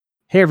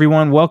Hey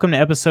everyone, welcome to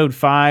episode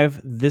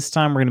 5. This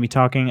time we're going to be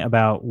talking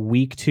about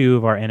week 2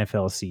 of our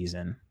NFL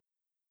season.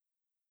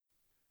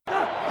 Those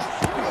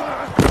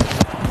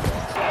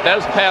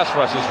pass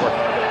rushes were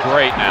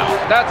great now.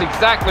 That's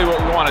exactly what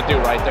we want to do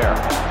right there.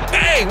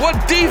 Hey, what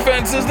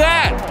defense is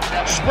that?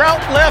 Sprout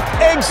left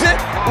exit,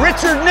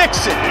 Richard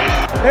Nixon.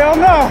 Hell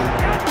no.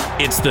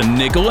 It's the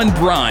Nickel and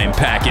Brime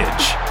package.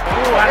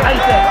 Ooh, I like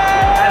that.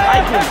 I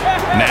like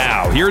it.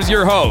 Now, here's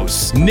your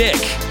hosts, Nick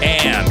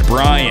and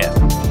Brian.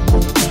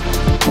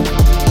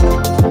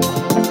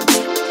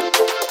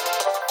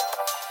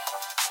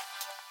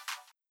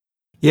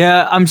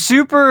 Yeah, I'm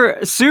super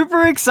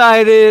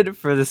excited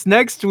for this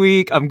next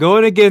week. I'm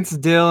going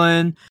against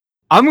Dylan.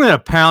 I'm going to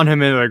pound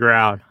him into the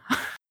ground.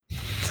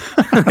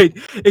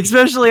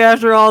 Especially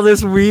after all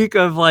this week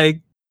of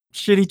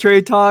shitty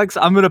trade talks,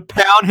 I'm going to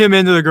pound him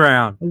into the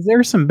ground. Is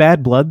there some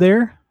bad blood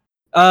there?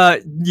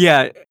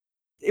 Yeah.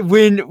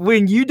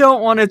 When you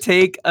don't want to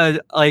take an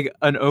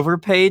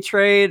overpay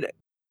trade,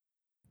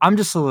 I'm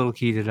just a little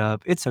heated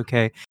up. It's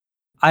okay.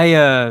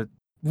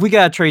 We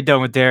got a trade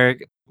done with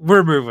Derek.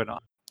 We're moving on.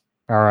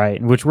 All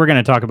right, which we're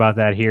going to talk about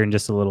that here in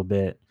just a little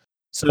bit.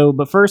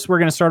 But first we're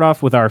going to start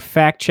off with our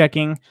fact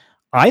checking.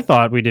 I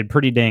thought we did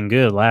pretty dang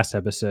good last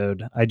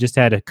episode. I just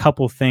had a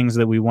couple things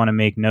that we want to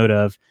make note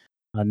of.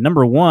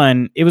 Number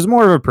one, it was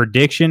more of a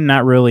prediction,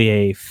 not really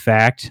a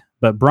fact,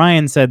 but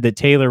Brian said that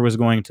Taylor was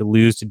going to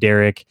lose to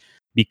Derek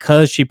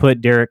because she put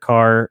Derek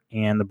Carr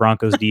and the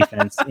Broncos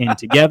defense in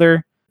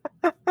together.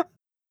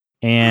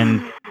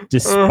 And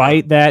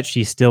despite that,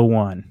 she still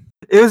won.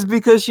 It was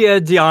because she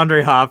had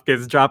DeAndre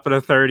Hopkins dropping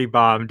a 30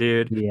 bomb,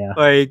 dude. Yeah.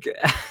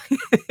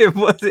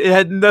 It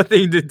had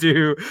nothing to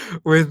do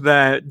with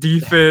that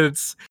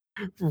defense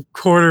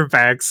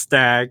quarterback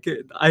stack.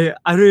 I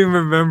don't even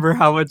remember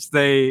how much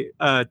they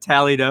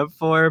tallied up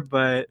for,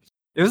 but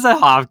it was at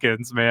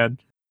Hopkins, man.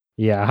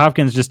 Yeah,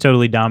 Hopkins just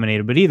totally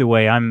dominated. But either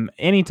way,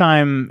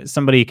 anytime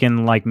somebody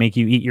can make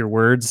you eat your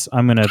words,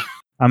 I'm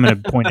gonna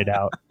point it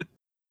out.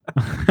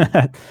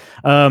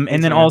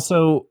 And then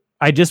also,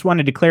 I just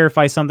wanted to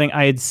clarify something.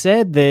 I had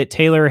said that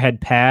Taylor had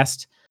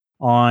passed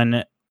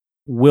on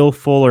Will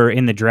Fuller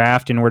in the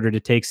draft in order to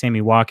take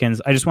Sammy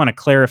Watkins. I just want to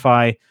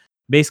clarify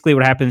basically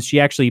what happens. She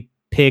actually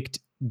picked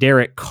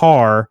Derek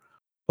Carr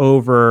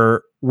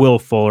over Will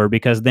Fuller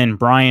because then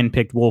Brian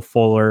picked Will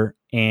Fuller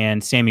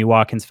and Sammy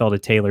Watkins fell to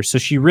Taylor. So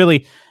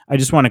I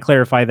just want to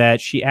clarify that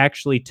she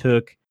actually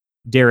took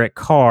Derek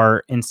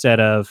Carr instead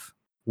of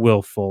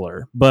Will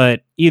Fuller.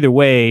 But either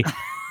way,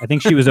 I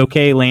think she was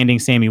okay landing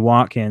Sammy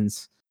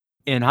Watkins.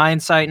 In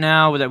hindsight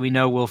now that we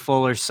know Will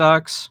Fuller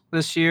sucks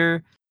this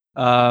year,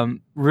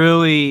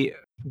 really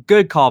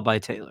good call by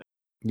Taylor.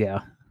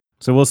 Yeah.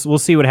 So we'll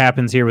see what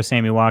happens here with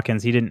Sammy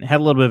Watkins. He had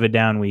a little bit of a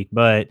down week,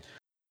 but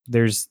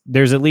there's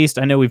at least,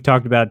 I know we've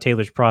talked about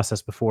Taylor's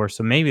process before,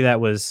 so maybe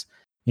that was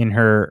in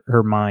her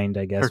mind,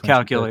 I guess. Her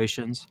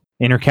calculations.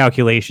 In her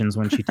calculations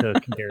when she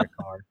took Derek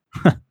Carr.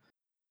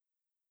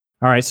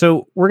 All right,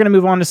 so we're going to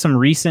move on to some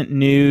recent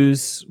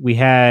news.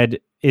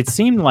 It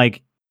seemed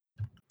like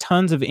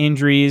tons of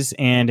injuries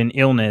and an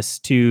illness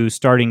to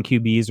starting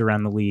QBs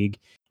around the league.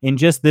 In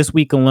just this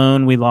week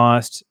alone, we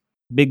lost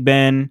Big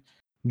Ben,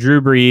 Drew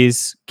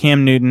Brees,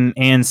 Cam Newton,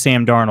 and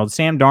Sam Darnold.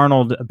 Sam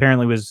Darnold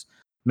apparently was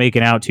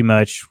making out too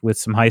much with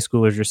some high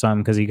schoolers or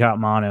something because he got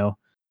mono.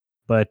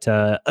 But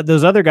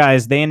those other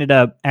guys, they ended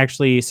up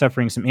actually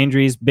suffering some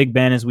injuries. Big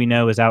Ben, as we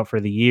know, is out for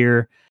the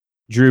year.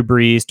 Drew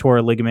Brees tore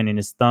a ligament in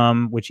his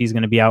thumb, which he's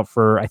going to be out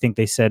for, I think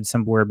they said,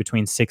 somewhere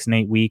between 6 and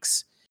 8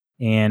 weeks.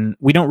 And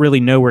we don't really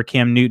know where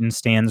Cam Newton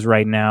stands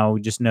right now.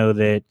 We just know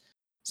that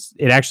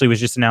it actually was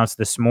just announced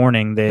this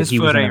morning that he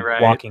was in a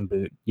walking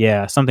boot.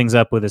 Yeah, something's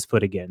up with his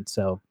foot again.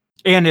 So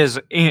and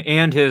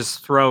his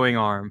throwing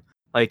arm,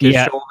 his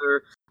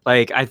shoulder.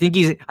 I think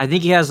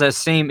he has that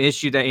same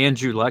issue that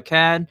Andrew Luck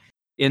had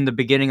in the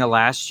beginning of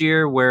last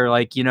year, where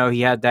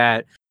he had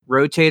that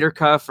rotator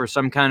cuff or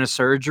some kind of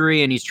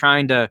surgery, and he's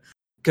trying to,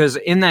 because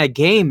in that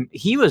game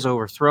he was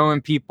overthrowing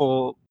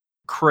people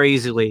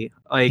crazily.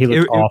 He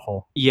looked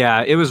awful.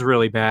 It was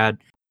really bad.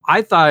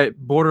 I thought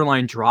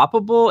borderline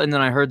droppable, and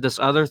then I heard this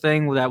other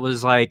thing that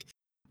was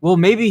well,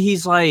 maybe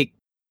he's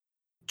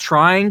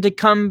trying to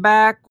come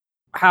back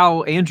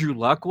how Andrew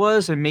Luck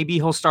was, and maybe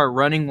he'll start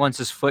running once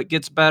his foot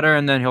gets better,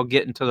 and then he'll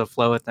get into the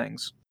flow of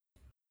things.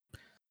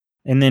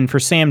 And then for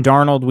Sam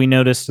Darnold, we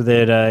noticed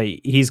that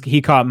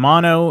he caught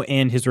mono,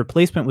 and his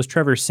replacement was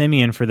Trevor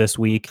Siemian for this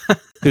week,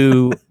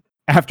 who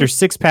after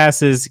 6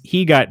 passes,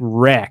 he got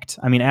wrecked.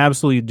 I mean,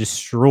 absolutely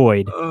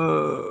destroyed.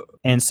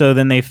 And so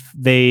then they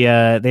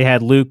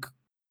had Luke,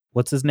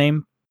 what's his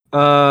name?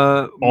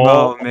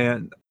 Oh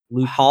man,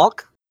 Luke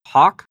Hawk.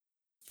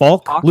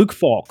 Luke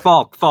Falk.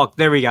 Falk.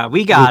 There we go.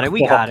 We got it.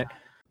 We got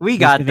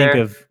there. Think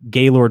of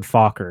Gaylord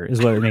Fokker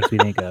is what it makes me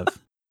think of.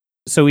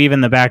 So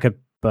even the backup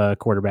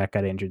quarterback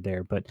got injured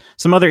there. But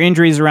some other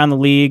injuries around the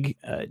league.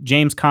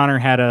 James Conner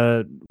had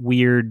a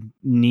weird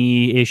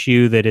knee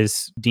issue that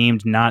is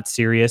deemed not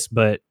serious,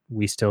 but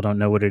we still don't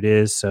know what it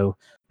is. So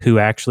who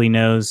actually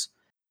knows?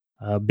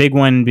 Big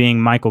one being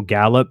Michael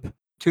Gallup.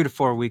 2 to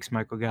 4 weeks,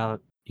 Michael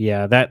Gallup.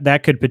 Yeah,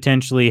 that could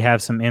potentially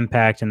have some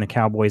impact in the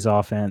Cowboys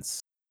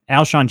offense.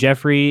 Alshon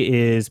Jeffrey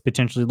is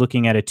potentially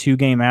looking at a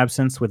 2-game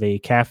absence with a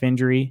calf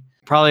injury.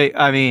 Probably,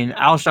 I mean,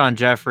 Alshon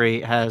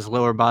Jeffrey has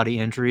lower body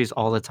injuries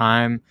all the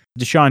time.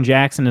 Deshaun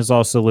Jackson is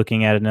also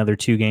looking at another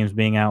 2 games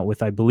being out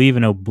with, I believe,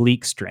 an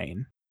oblique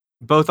strain.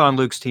 Both on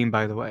Luke's team,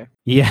 by the way.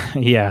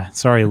 Yeah.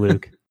 Sorry,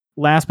 Luke.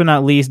 Last but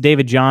not least,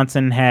 David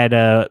Johnson had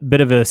a bit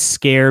of a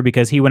scare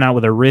because he went out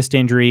with a wrist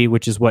injury,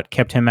 which is what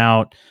kept him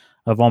out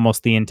of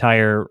almost the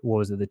entire,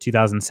 the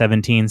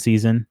 2017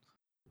 season.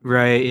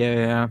 Right,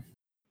 yeah.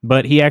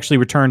 But he actually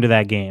returned to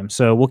that game.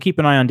 So we'll keep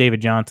an eye on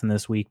David Johnson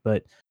this week,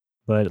 but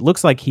it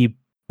looks like he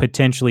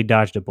potentially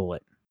dodged a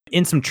bullet.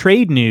 In some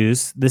trade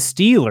news, the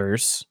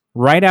Steelers,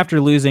 right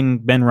after losing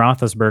Ben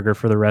Roethlisberger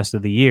for the rest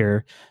of the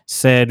year,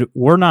 said,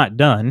 we're not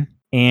done,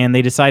 and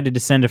they decided to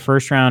send a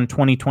first-round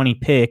 2020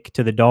 pick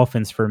to the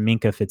Dolphins for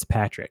Minkah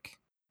Fitzpatrick.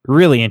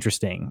 Really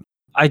interesting.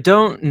 I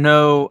don't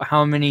know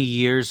how many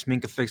years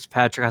Minkah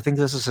Fitzpatrick, I think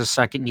this is his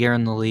second year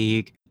in the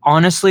league.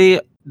 Honestly,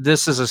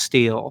 this is a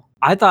steal.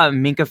 I thought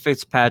Minkah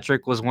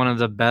Fitzpatrick was one of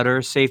the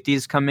better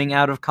safeties coming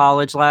out of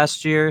college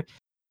last year,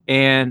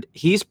 and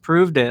he's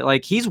proved it.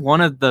 Like, he's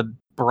one of the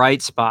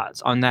bright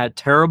spots on that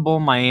terrible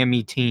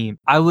Miami team.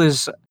 I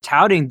was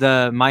touting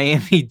the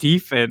Miami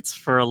defense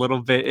for a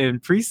little bit in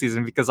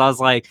preseason because I was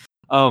like,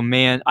 oh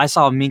man, I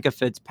saw Minkah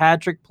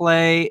Fitzpatrick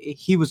play.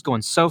 He was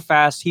going so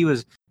fast. He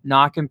was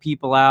knocking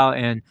people out,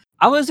 and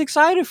I was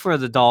excited for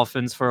the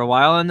Dolphins for a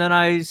while, and then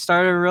I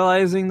started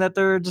realizing that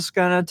they're just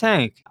gonna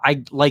tank.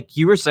 Like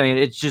you were saying,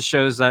 it just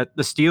shows that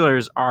the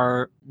Steelers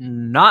are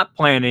not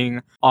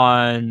planning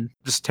on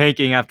just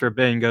tanking after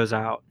Ben goes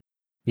out.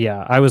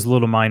 Yeah, I was a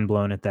little mind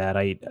blown at that.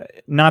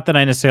 Not that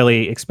I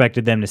necessarily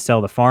expected them to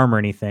sell the farm or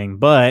anything,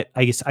 but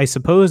I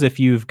suppose if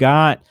you've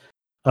got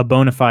a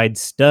bona fide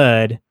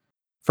stud,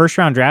 first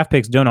round draft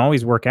picks don't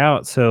always work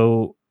out.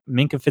 So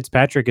Minkah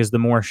Fitzpatrick is the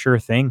more sure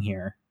thing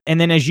here. And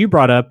then, as you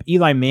brought up,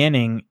 Eli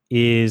Manning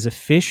is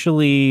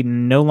officially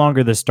no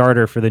longer the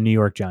starter for the New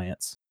York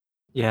Giants.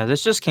 Yeah,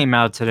 this just came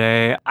out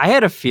today. I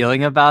had a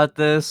feeling about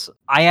this.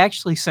 I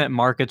actually sent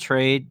Mark a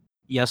trade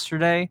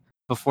yesterday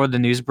before the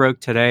news broke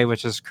today,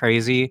 which is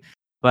crazy.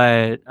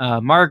 But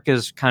Mark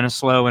is kind of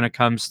slow when it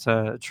comes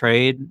to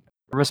trade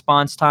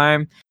response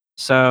time.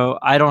 So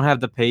I don't have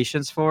the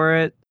patience for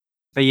it.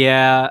 But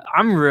yeah,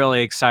 I'm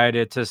really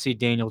excited to see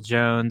Daniel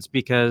Jones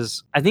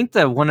because I think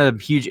that one of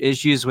the huge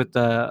issues with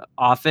the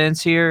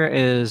offense here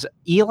is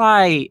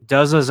Eli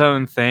does his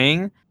own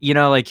thing,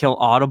 like he'll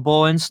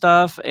audible and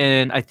stuff.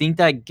 And I think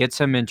that gets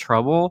him in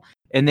trouble.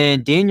 And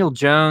then Daniel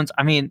Jones,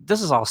 I mean,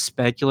 this is all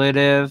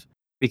speculative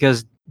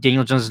because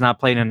Daniel Jones has not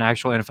played in an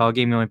actual NFL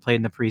game. He only played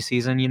in the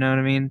preseason. You know what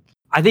I mean?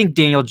 I think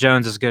Daniel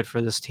Jones is good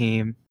for this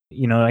team.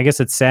 I guess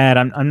it's sad.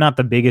 I'm not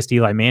the biggest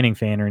Eli Manning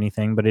fan or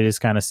anything, but it is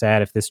kind of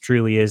sad if this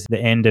truly is the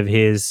end of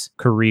his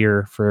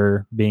career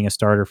for being a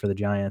starter for the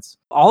Giants.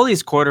 All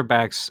these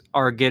quarterbacks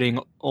are getting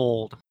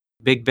old.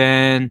 Big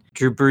Ben,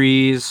 Drew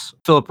Brees,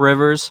 Phillip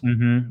Rivers.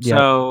 Mm-hmm, yep.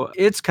 So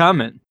it's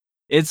coming.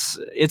 It's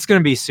going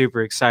to be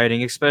super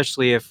exciting,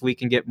 especially if we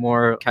can get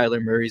more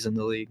Kyler Murrays in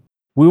the league.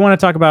 We want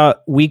to talk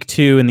about week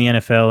 2 in the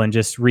NFL and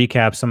just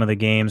recap some of the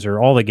games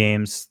or all the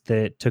games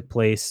that took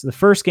place. The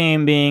first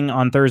game being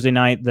on Thursday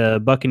night,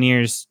 the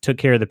Buccaneers took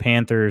care of the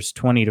Panthers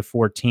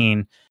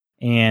 20-14.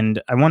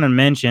 And I want to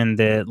mention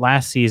that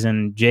last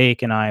season,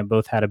 Jake and I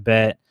both had a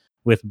bet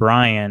with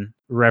Brian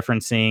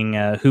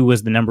referencing who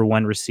was the number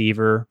 1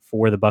 receiver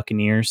for the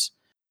Buccaneers.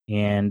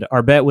 And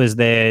our bet was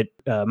that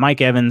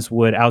Mike Evans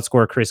would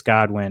outscore Chris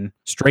Godwin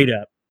straight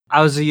up.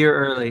 I was a year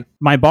early.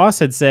 My boss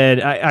had said,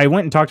 I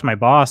went and talked to my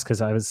boss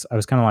because I was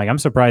kind of like, I'm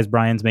surprised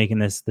Brian's making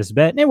this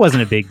bet. And it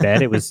wasn't a big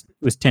bet. It was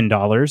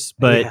 $10,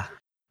 but yeah.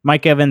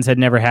 Mike Evans had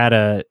never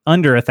had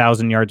under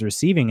 1,000 yards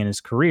receiving in his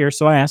career.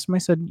 So I asked him, I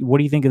said, what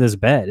do you think of this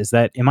bet?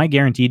 Am I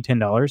guaranteed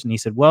 $10? And he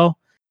said, well,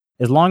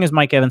 as long as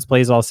Mike Evans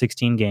plays all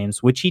 16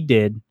 games, which he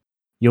did,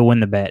 you'll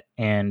win the bet.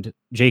 And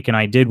Jake and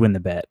I did win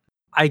the bet.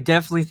 I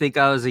definitely think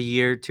I was a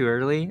year too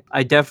early.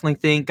 I definitely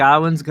think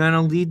Godwin's going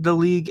to lead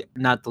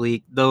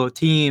the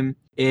team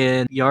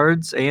in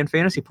yards and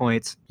fantasy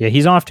points. Yeah,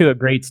 he's off to a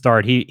great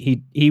start.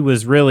 He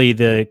was really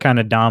the kind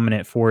of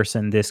dominant force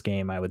in this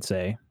game, I would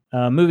say.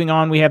 Moving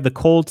on, we have the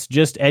Colts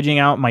just edging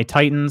out my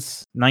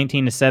Titans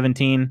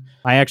 19-17.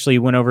 I actually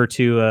went over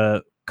to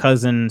a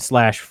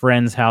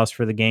cousin/friend's house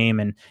for the game,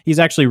 and he's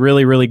actually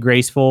really, really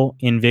graceful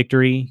in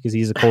victory because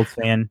he's a Colts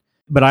fan.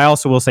 But I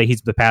also will say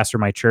he's the pastor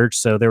of my church,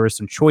 so there were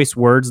some choice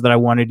words that I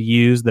wanted to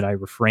use that I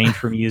refrained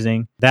from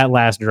using. That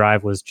last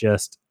drive was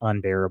just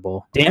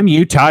unbearable. Damn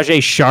you,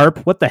 Tajay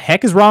Sharp. What the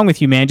heck is wrong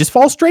with you, man? Just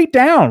fall straight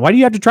down. Why do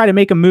you have to try to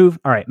make a move?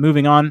 All right,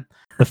 moving on.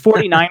 The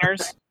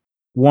 49ers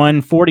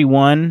won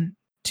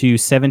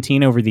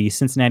 41-17 over the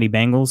Cincinnati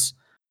Bengals.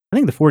 I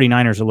think the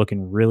 49ers are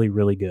looking really,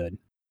 really good.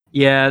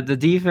 Yeah, the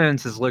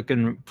defense is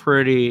looking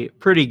pretty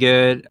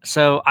good.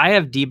 So I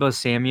have Deebo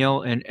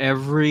Samuel in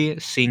every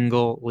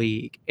single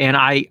league. And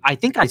I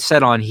think I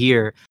said on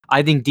here,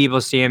 I think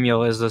Deebo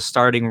Samuel is the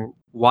starting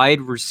wide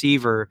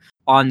receiver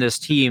on this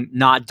team,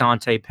 not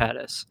Dante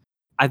Pettis.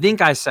 I think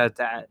I said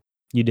that.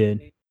 You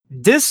did.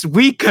 This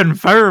week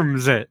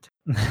confirms it.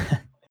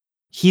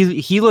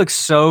 He looks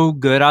so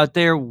good out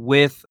there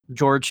with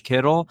George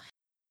Kittle.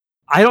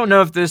 I don't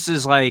know if this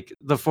is like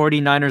the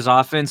 49ers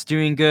offense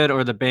doing good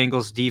or the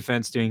Bengals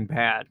defense doing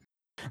bad.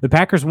 The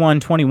Packers won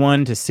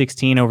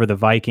 21-16 over the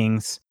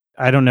Vikings.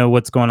 I don't know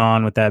what's going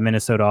on with that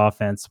Minnesota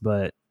offense,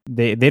 but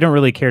they don't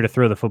really care to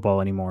throw the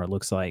football anymore, it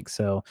looks like.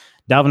 So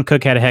Dalvin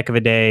Cook had a heck of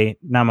a day.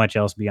 Not much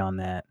else beyond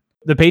that.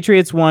 The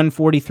Patriots won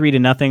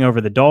 43-0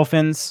 over the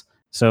Dolphins.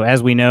 So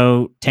as we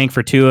know, Tank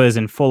for Tua is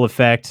in full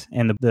effect,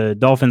 and the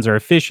Dolphins are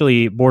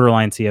officially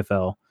borderline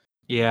CFL.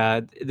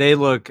 Yeah, they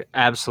look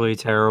absolutely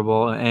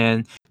terrible.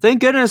 And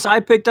thank goodness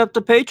I picked up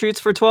the Patriots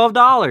for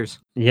 $12.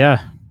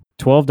 Yeah,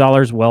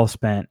 $12 well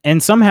spent.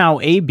 And somehow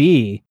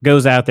AB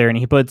goes out there and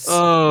he puts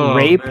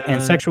rape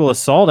and sexual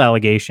assault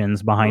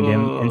allegations behind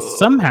him and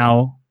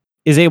somehow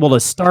is able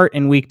to start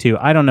in week 2.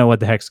 I don't know what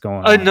the heck's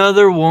going on.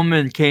 Another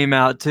woman came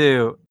out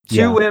too.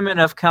 Two women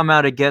have come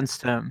out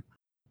against him.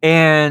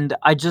 And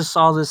I just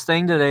saw this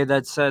thing today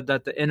that said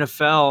that the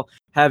NFL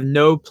have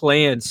no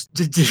plans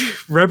to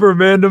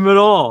reprimand him at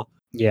all.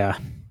 Yeah,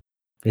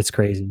 it's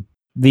crazy.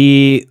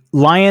 The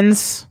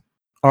Lions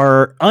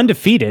are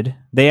undefeated.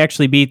 They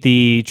actually beat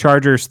the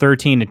Chargers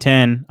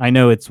 13-10. I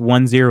know it's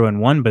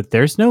 1-0-1, but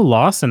there's no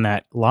loss in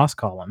that loss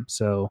column.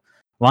 So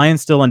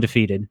Lions still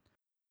undefeated.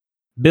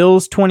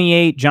 Bills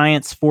 28,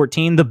 Giants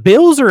 14. The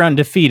Bills are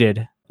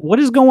undefeated. What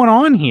is going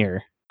on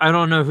here? I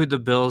don't know who the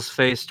Bills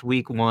faced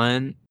week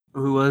 1.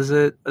 Who was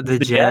it? The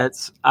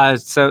Jets.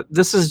 So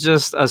this is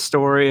just a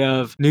story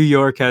of New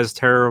York has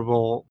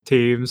terrible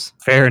teams.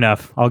 Fair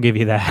enough. I'll give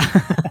you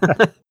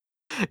that.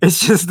 It's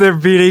just they're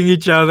beating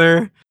each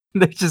other.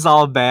 They're just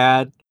all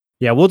bad.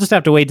 Yeah, we'll just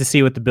have to wait to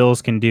see what the Bills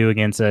can do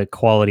against a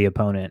quality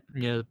opponent.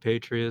 Yeah, the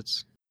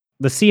Patriots.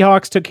 The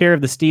Seahawks took care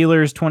of the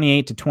Steelers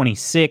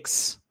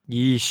 28-26.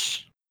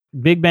 Yeesh.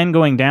 Big Ben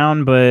going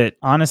down, but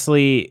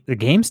honestly, the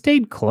game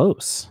stayed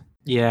close.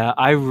 Yeah,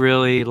 I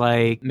really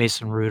like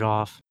Mason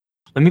Rudolph.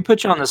 Let me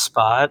put you on the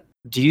spot.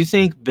 Do you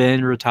think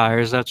Ben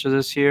retires after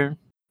this year?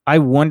 I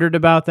wondered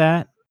about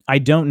that. I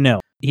don't know.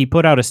 He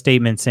put out a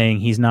statement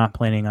saying he's not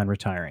planning on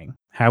retiring.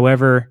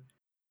 However,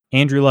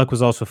 Andrew Luck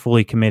was also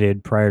fully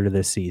committed prior to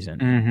this season.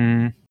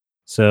 Mm-hmm.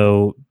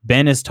 So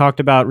Ben has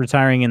talked about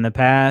retiring in the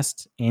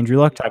past. Andrew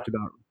Luck talked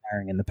about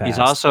retiring in the past. He's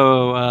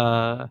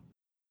also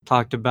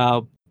talked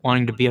about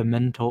wanting to be a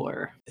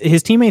mentor.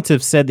 His teammates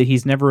have said that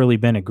he's never really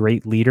been a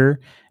great leader,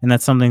 and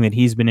that's something that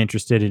he's been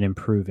interested in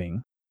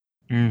improving.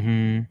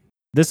 Mm-hmm.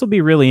 This will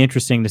be really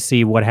interesting to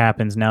see what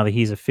happens now that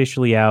he's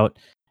officially out,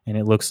 and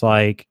it looks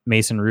like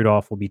Mason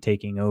Rudolph will be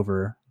taking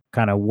over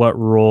kind of what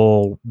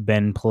role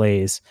Ben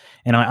plays.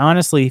 And I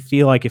honestly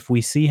feel like if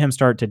we see him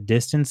start to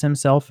distance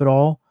himself at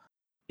all,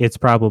 it's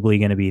probably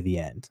going to be the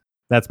end.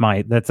 That's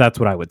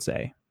what I would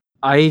say.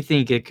 I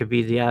think it could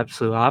be the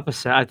absolute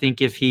opposite. I think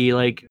if he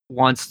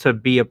wants to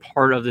be a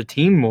part of the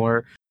team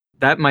more,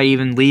 that might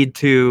even lead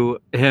to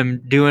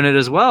him doing it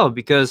as well,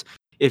 because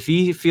if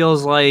he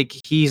feels like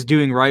he's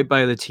doing right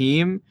by the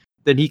team,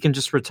 then he can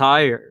just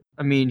retire.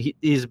 I mean,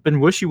 he's been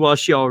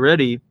wishy-washy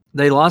already.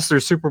 They lost their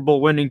Super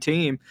Bowl winning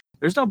team.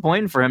 There's no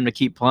point for him to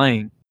keep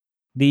playing.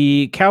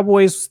 The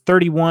Cowboys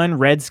 31,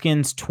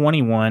 Redskins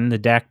 21. The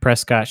Dak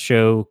Prescott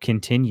show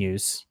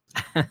continues.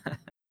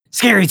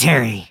 Scary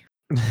Terry.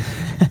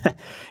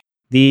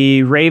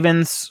 The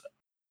Ravens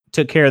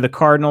took care of the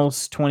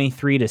Cardinals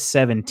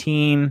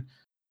 23-17.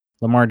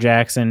 Lamar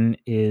Jackson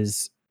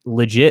is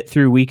legit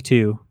through week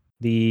 2.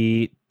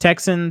 The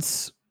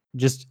Texans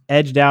just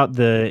edged out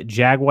the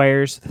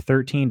Jaguars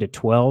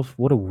 13-12.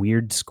 What a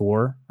weird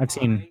score. I've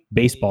seen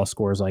baseball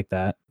scores like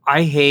that.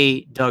 I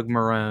hate Doug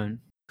Marrone.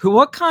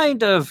 What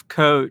kind of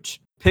coach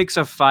picks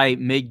a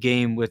fight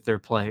mid-game with their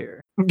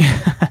player?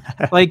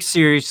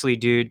 Seriously,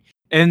 dude.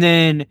 And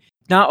then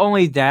not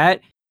only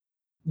that,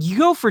 you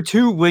go for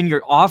 2 when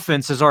your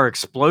offenses are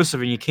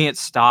explosive and you can't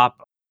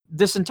stop.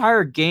 This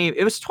entire game,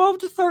 it was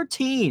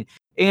 12-13.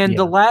 And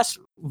the last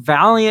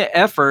valiant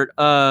effort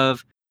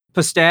of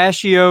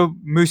Pistachio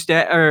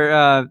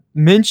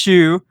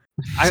Minshew.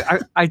 I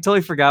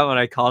totally forgot what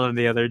I called him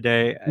the other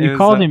day. You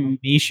called him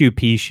Mishu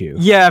Pishu.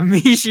 Yeah,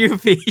 Mishu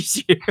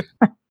Pishu.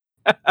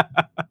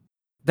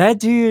 That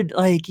dude,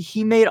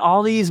 he made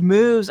all these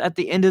moves at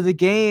the end of the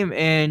game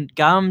and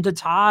got him to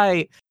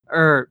tie,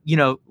 or,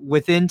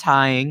 within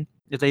tying,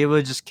 if they would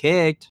have just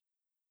kicked.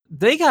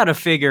 They got to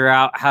figure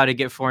out how to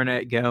get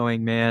Fournette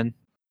going, man.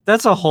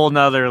 That's a whole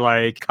nother,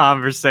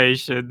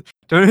 conversation.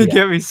 Don't even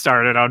get me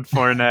started on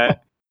Fournette.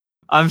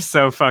 I'm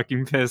so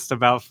fucking pissed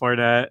about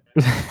Fournette.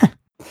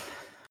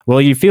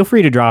 Well, you feel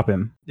free to drop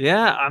him.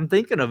 Yeah, I'm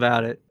thinking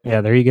about it.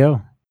 Yeah, there you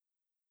go.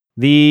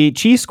 The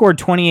Chiefs scored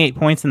 28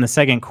 points in the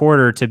second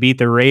quarter to beat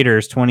the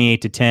Raiders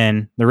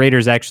 28-10. The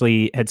Raiders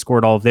actually had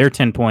scored all of their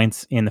 10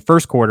 points in the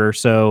first quarter,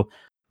 so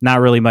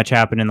not really much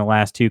happened in the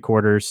last 2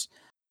 quarters.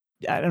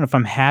 I don't know if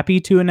I'm happy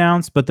to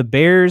announce, but the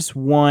Bears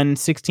won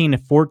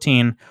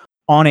 16-14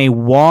 on a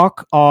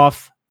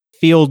walk-off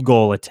field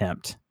goal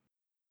attempt.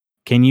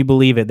 Can you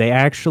believe it? They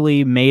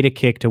actually made a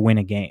kick to win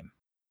a game.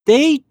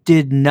 They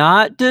did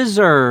not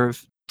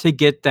deserve to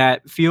get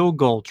that field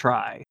goal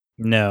try.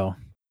 No.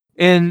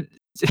 And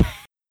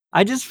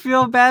I just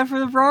feel bad for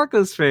the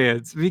Broncos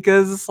fans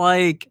because it's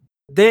like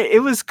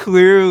it was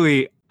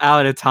clearly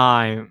out of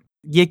time.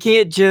 You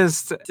can't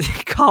just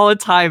call a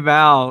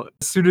timeout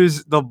as soon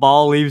as the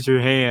ball leaves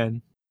your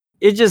hand.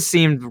 It just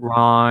seemed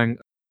wrong.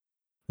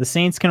 The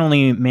Saints can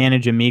only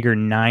manage a meager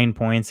 9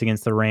 points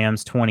against the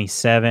Rams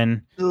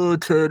 27. Oh,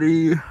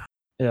 Teddy.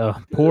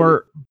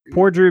 Poor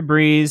Drew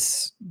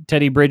Brees,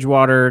 Teddy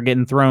Bridgewater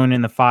getting thrown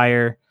in the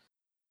fire.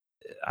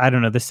 I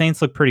don't know. The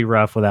Saints look pretty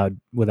rough without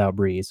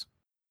Brees.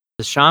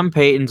 Sean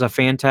Payton's a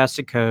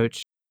fantastic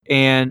coach,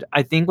 and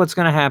I think what's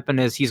going to happen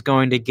is he's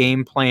going to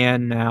game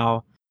plan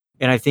now,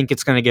 and I think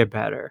it's going to get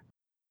better.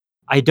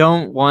 I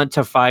don't want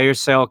to fire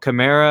sale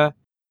Kamara.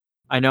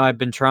 I know I've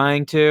been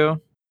trying to.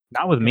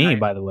 Not with me,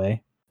 by the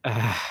way.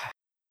 I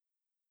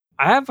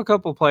have a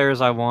couple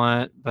players I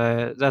want,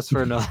 but that's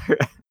for another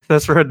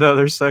that's for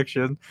another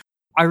section.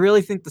 I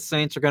really think the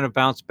Saints are going to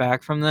bounce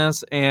back from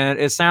this, and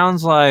it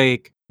sounds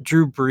like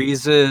Drew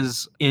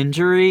Brees'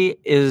 injury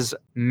is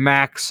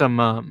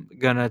maximum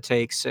going to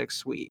take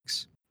 6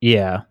 weeks.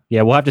 Yeah,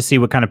 we'll have to see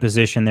what kind of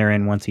position they're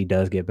in once he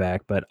does get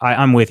back, but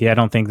I'm with you. I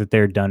don't think that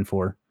they're done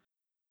for.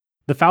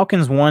 The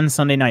Falcons won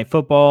Sunday Night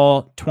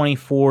Football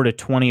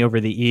 24-20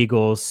 over the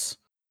Eagles.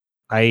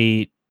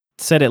 I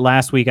said it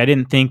last week. I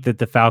didn't think that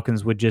the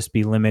Falcons would just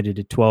be limited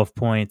to 12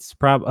 points.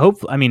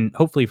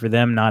 Hopefully for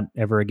them, not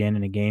ever again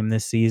in a game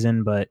this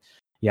season. But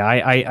yeah,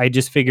 I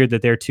just figured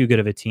that they're too good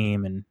of a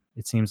team, and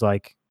it seems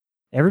like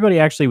everybody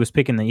actually was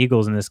picking the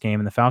Eagles in this game,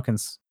 and the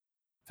Falcons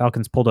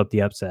pulled up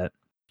the upset.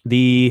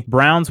 The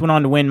Browns went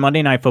on to win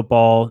Monday Night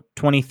Football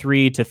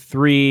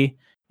 23-3,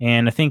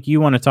 and I think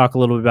you want to talk a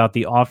little bit about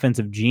the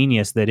offensive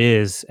genius that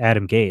is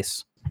Adam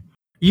Gase.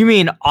 You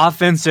mean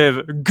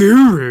offensive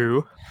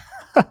guru?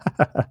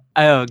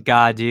 Oh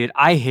God, dude.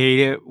 I hate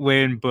it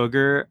when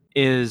Booger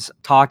is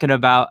talking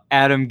about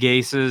Adam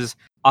Gase's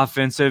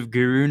offensive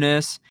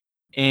guru-ness,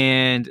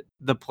 and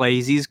the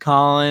plays he's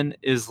calling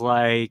is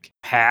like,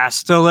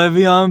 pass to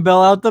Le'Veon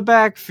Bell out the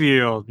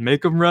backfield,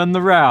 make him run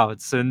the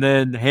routes, and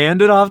then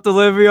hand it off to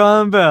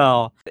Le'Veon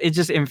Bell. It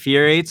just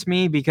infuriates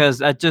me because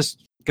that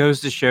just goes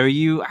to show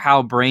you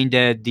how brain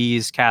dead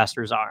these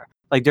casters are.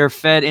 Like, they're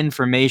fed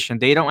information.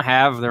 They don't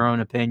have their own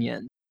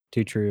opinion.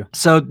 Too true.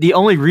 So the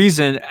only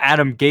reason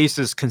Adam Gase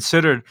is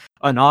considered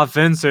an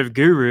offensive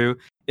guru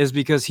is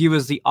because he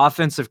was the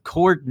offensive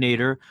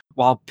coordinator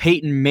while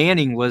Peyton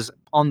Manning was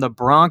on the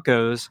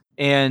Broncos,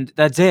 and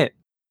that's it.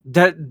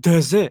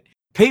 That's it.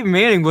 Peyton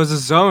Manning was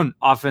his own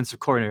offensive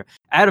coordinator.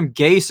 Adam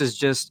Gase is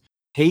just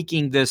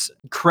taking this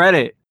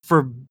credit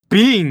for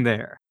being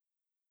there.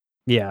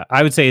 Yeah,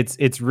 I would say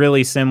it's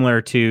really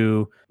similar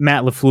to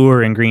Matt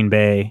LaFleur in Green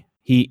Bay.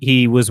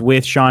 He was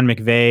with Sean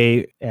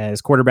McVay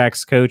as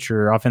quarterbacks coach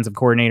or offensive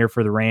coordinator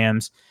for the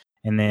Rams,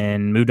 and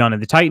then moved on to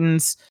the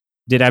Titans,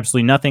 did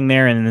absolutely nothing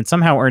there, and then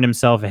somehow earned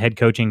himself a head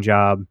coaching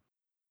job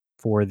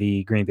for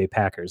the Green Bay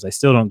Packers. I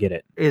still don't get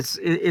it. It's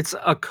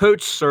a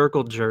coach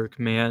circle jerk,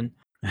 man.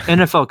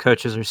 NFL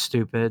coaches are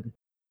stupid.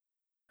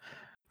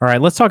 All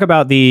right, let's talk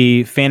about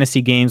the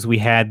fantasy games we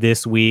had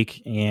this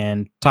week,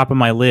 and top of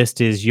my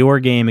list is your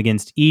game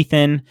against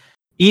Ethan.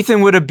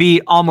 Ethan would have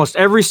beat almost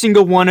every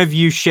single one of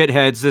you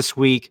shitheads this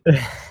week.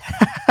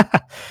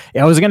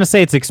 I was going to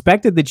say it's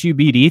expected that you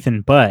beat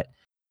Ethan, but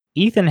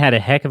Ethan had a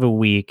heck of a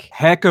week.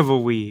 Heck of a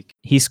week.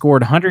 He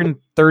scored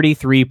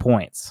 133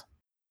 points.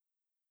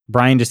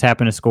 Brian just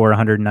happened to score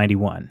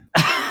 191.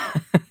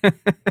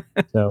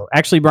 So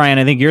actually, Brian,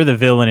 I think you're the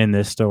villain in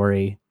this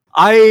story.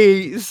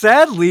 I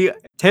sadly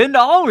tend to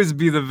always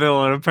be the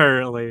villain,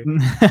 apparently.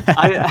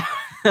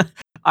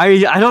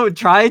 I don't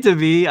try to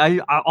be.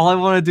 All I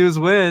want to do is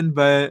win,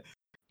 but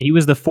he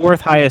was the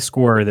fourth highest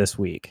scorer this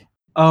week.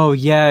 Oh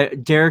yeah,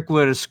 Derek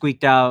would have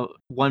squeaked out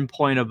 1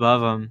 point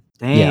above him.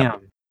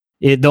 Damn.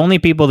 Yeah. The only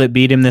people that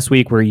beat him this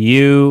week were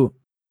you,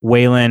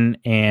 Waylon,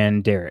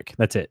 and Derek.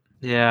 That's it.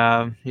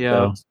 Yeah.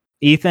 So,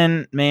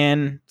 Ethan,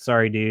 man,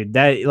 sorry, dude.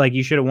 That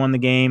you should have won the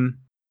game.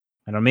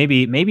 I don't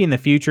know, maybe in the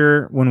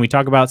future when we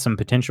talk about some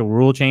potential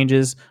rule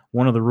changes,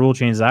 one of the rule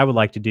changes I would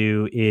like to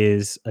do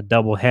is a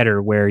double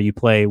header where you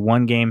play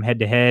one game head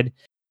to head,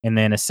 and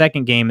then a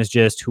second game is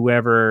just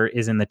whoever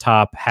is in the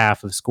top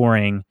half of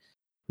scoring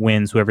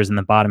wins, whoever's in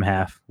the bottom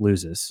half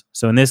loses.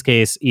 So in this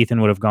case, Ethan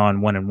would have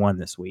gone 1-1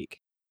 this week.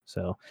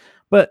 So,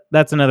 but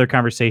that's another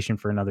conversation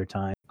for another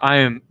time. I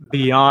am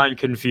beyond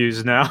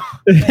confused now.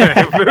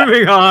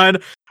 Moving on.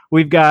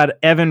 We've got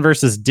Evan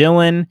versus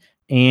Dylan,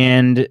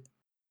 and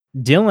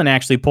Dylan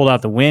actually pulled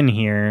out the win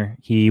here.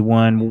 He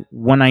won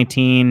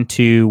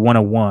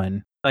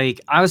 119-101.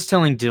 Like, I was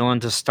telling Dylan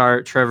to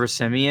start Trevor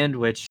Siemian,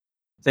 which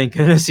thank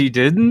goodness he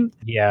didn't.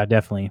 Yeah,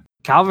 definitely.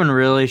 Calvin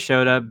really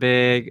showed up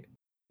big.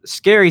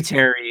 Scary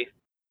Terry.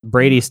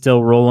 Brady's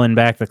still rolling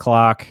back the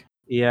clock.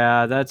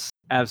 Yeah, that's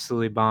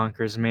absolutely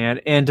bonkers, man.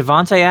 And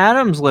Devontae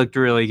Adams looked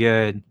really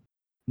good.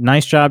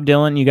 Nice job,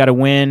 Dylan. You got to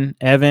win.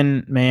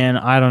 Evan, man,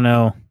 I don't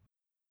know.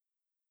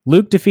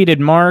 Luke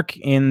defeated Mark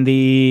in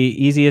the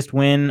easiest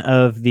win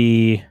of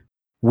the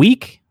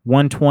week,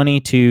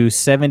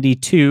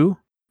 120-72.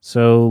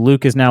 So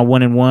Luke is now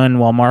 1-1,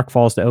 while Mark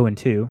falls to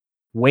 0-2.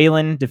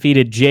 Waylon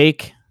defeated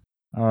Jake,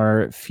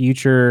 our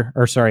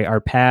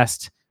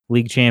past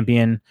league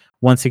champion,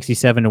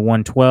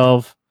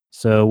 167-112.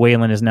 So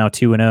Waylon is now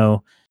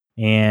 2-0.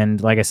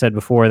 And like I said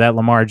before, that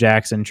Lamar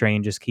Jackson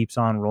train just keeps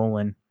on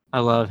rolling. I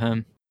love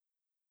him.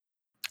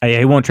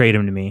 He won't trade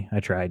him to me. I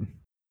tried.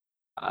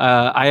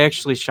 I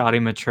actually shot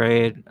him a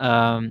trade,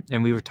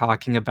 and we were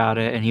talking about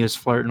it, and he was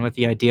flirting with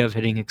the idea of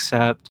hitting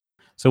accept.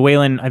 So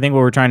Waylon, I think what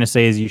we're trying to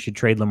say is you should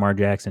trade Lamar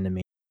Jackson to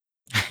me.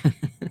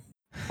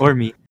 Or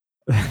me.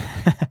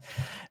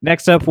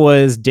 Next up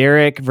was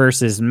Derek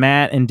versus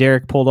Matt, and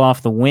Derek pulled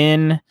off the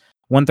win,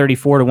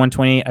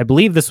 134-120. I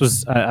believe this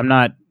was. I'm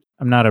not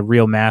a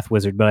real math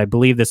wizard, but I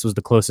believe this was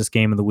the closest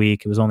game of the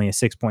week. It was only a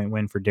 6-point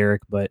win for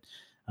Derek, but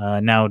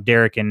now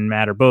Derek and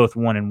Matt are both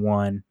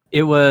 1-1.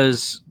 It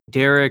was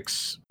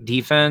Derek's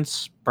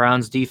defense,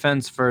 Brown's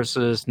defense,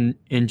 versus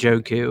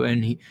Njoku,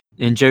 and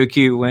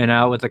Njoku went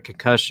out with a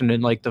concussion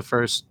in like the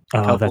first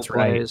couple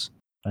plays.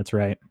 That's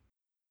right.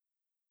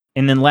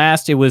 And then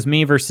last, it was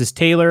me versus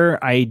Taylor.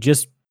 I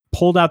just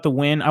pulled out the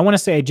win. I want to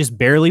say I just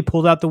barely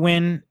pulled out the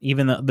win,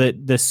 even though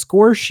the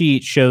score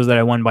sheet shows that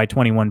I won by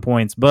 21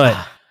 points, but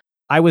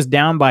I was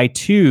down by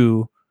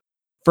 2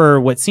 for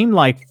what seemed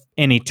like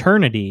an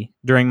eternity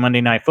during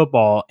Monday Night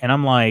Football, and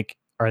I'm like,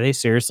 are they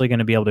seriously going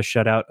to be able to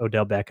shut out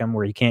Odell Beckham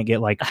where he can't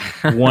get like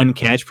one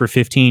catch for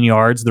 15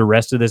 yards the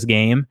rest of this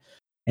game?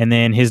 And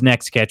then his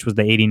next catch was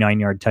the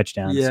 89-yard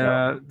touchdown.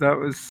 Yeah, that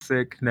was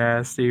sick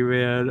nasty,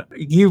 man.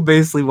 You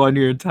basically won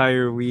your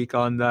entire week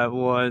on that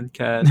one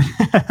catch.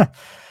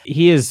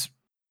 He is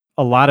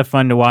a lot of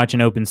fun to watch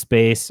in open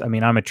space. I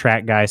mean, I'm a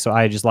track guy, so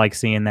I just like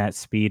seeing that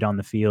speed on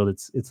the field.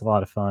 It's a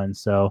lot of fun.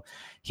 So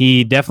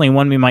he definitely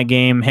won me my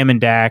game, him and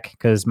Dak,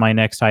 because my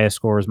next highest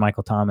score was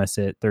Michael Thomas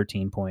at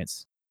 13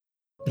 points.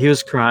 He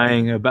was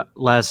crying about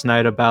last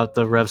night about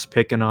the refs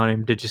picking on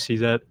him. Did you see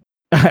that?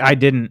 I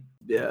didn't.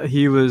 Yeah,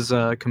 he was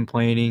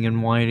complaining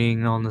and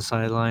whining on the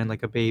sideline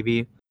like a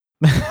baby.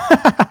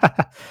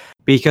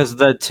 Because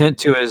the tint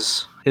to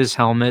his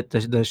helmet,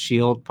 the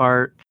shield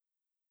part,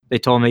 they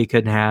told me he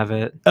couldn't have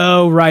it.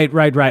 Oh, right.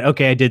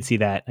 Okay, I did see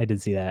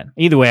that.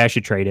 Either way, I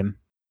should trade him.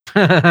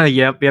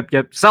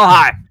 Yep. Sell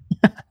high.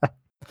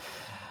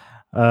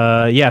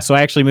 Yeah, so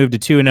I actually moved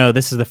to 2-0.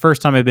 This is the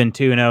first time I've been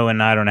 2-0,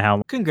 and I don't know how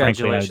long.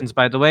 Congratulations,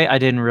 by the way. I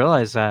didn't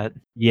realize that.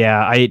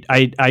 Yeah,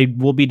 I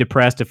will be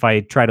depressed if I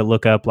try to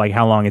look up like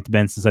how long it's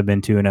been since I've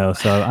been 2-0,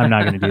 so I'm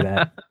not going to do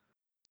that.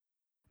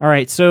 All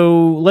right,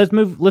 so let's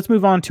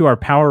move on to our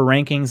power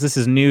rankings. This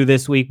is new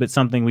this week, but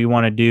something we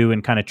want to do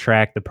and kind of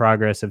track the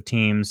progress of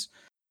teams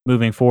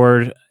moving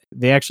forward.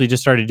 They actually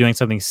just started doing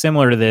something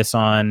similar to this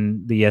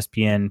on the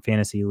ESPN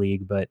Fantasy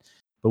League, but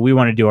we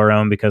want to do our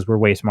own because we're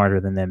way smarter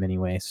than them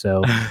anyway.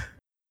 So,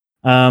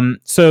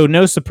 so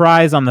no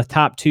surprise on the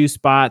top 2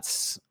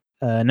 spots.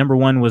 Number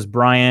 1 was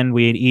Brian.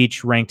 We had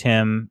each ranked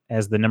him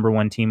as the number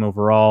 1 team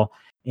overall.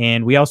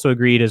 And we also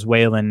agreed as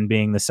Waylon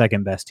being the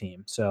second best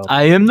team. So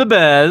I am the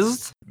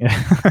best.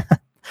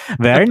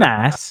 Very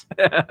nice.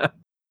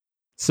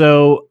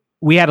 So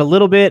we had a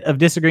little bit of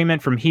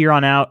disagreement from here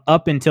on out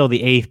up until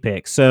the 8th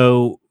pick.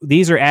 So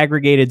these are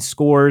aggregated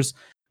scores.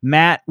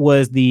 Matt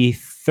was the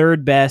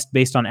 3rd best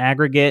based on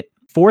aggregate.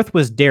 4th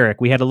was Derek.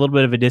 We had a little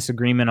bit of a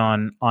disagreement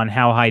on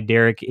how high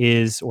Derek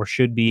is or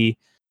should be.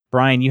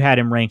 Brian, you had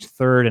him ranked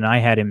 3rd and I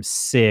had him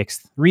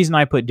 6th. The reason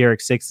I put Derek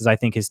 6th is I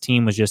think his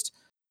team was just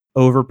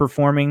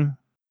overperforming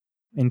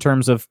in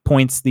terms of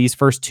points these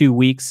first 2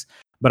 weeks,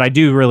 but I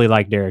do really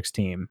like Derek's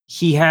team.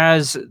 He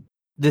has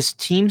this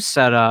team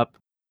set up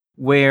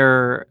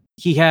where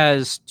he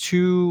has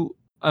 2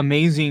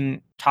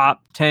 amazing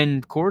top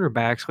 10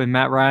 quarterbacks with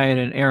Matt Ryan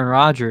and Aaron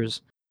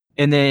Rodgers,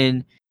 and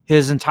then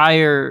his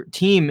entire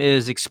team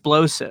is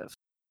explosive.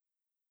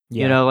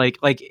 Yeah. You know,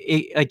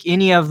 like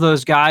any of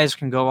those guys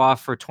can go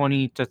off for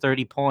 20 to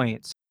 30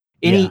 points.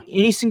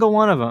 Any single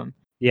one of them.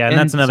 Yeah, and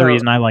that's another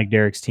reason I like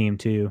Derek's team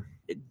too.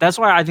 That's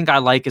why I think I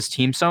like his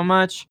team so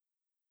much.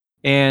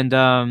 And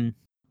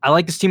I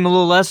like his team a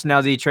little less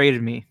now that he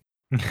traded me.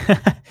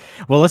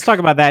 Well, let's talk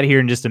about that here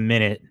in just a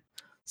minute.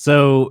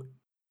 So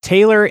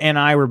Taylor and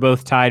I were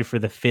both tied for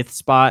the 5th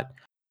spot.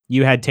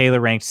 You had Taylor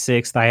ranked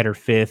 6th. I had her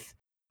 5th.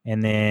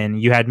 And then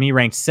you had me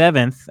ranked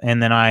 7th.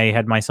 And then I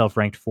had myself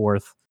ranked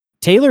 4th.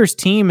 Taylor's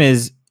team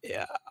is,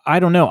 I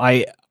don't know.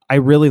 I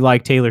really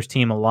like Taylor's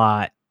team a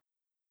lot.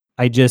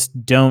 I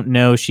just don't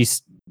know.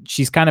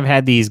 She's kind of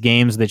had these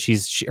games that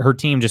her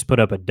team just put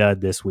up a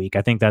dud this week.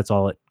 I think that's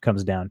all it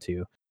comes down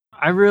to.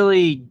 I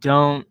really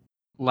don't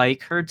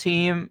like her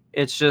team.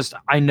 It's just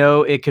I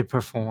know it could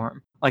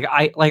perform.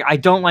 I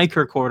don't like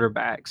her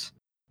quarterbacks.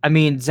 I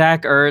mean,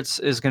 Zach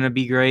Ertz is going to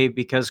be great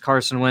because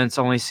Carson Wentz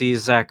only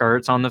sees Zach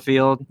Ertz on the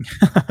field.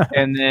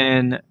 And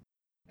then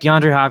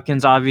DeAndre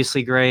Hopkins,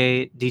 obviously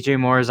great. DJ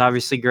Moore is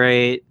obviously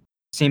great.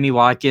 Sammy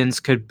Watkins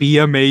could be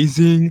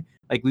amazing.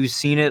 Like we've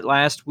seen it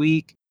last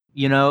week.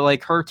 You know,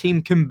 like her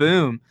team can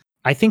boom.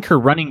 I think her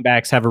running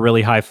backs have a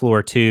really high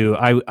floor too.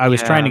 I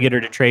was trying to get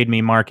her to trade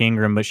me Mark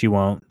Ingram, but she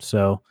won't.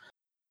 So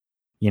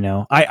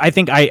I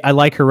think I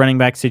like her running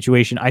back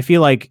situation. I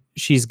feel like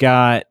she's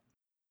got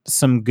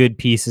some good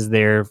pieces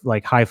there,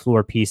 like high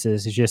floor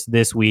pieces. It's just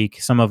this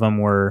week, some of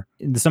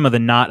the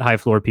not high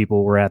floor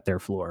people were at their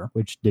floor,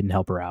 which didn't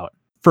help her out.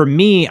 For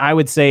me, I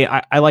would say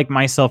I like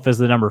myself as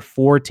the number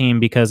 4 team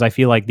because I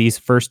feel like these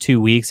first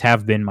 2 weeks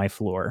have been my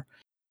floor.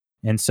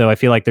 And so I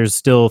feel like there's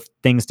still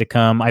things to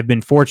come. I've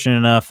been fortunate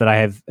enough that I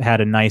have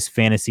had a nice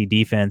fantasy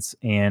defense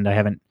and I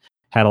haven't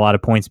had a lot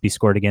of points be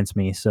scored against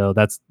me. So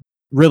that's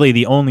really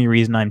the only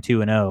reason I'm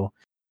 2-0.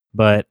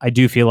 But I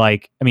do feel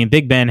like,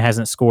 Big Ben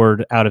hasn't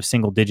scored out of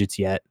single digits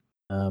yet.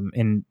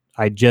 And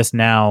I just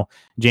now,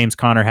 James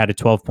Conner had a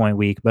 12-point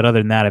week. But other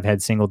than that, I've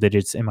had single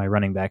digits in my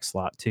running back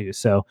slot too.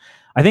 So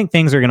I think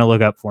things are going to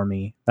look up for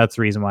me. That's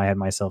the reason why I had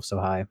myself so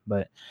high.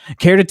 But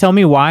care to tell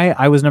me why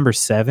I was number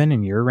 7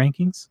 in your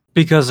rankings?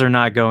 Because they're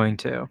not going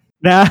to.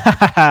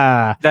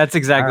 That's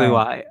exactly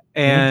why.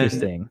 And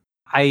interesting.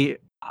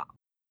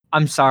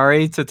 I'm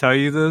sorry to tell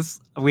you this.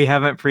 We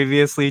haven't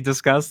previously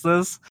discussed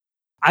this.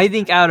 I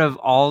think out of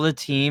all the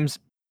teams,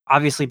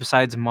 obviously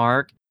besides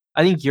Mark,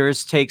 I think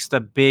yours takes the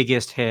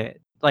biggest hit.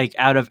 Like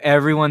out of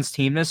everyone's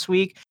team this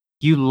week,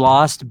 you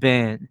lost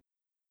Ben,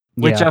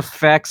 which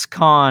affects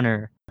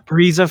Connor.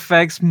 Breeze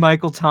affects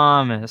Michael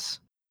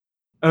Thomas.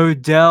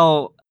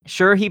 Odell,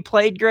 sure he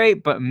played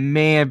great, but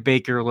man,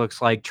 Baker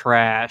looks like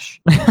trash.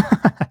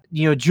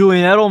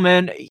 Julian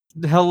Edelman,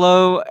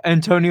 hello,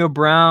 Antonio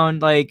Brown.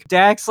 Like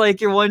Dak's like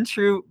your one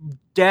true.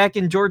 Dak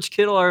and George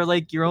Kittle are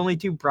like your only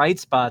 2 bright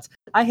spots.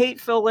 I hate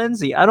Phil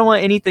Lindsay. I don't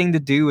want anything to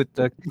do with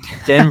the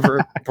Denver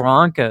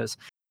Broncos.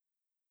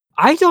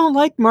 I don't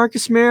like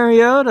Marcus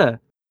Mariota.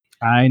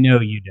 I know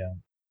you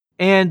don't.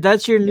 And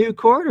that's your new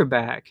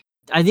quarterback.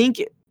 I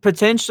think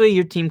potentially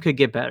your team could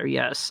get better,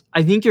 yes.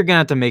 I think you're going to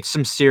have to make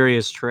some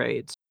serious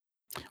trades.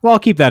 Well, I'll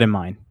keep that in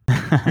mind.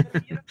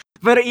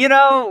 But,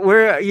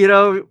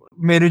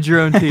 manage your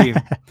own team.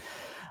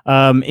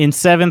 In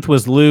 7th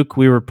was Luke.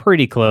 We were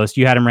pretty close.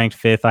 You had him ranked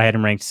 5th. I had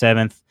him ranked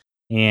 7th.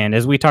 And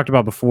as we talked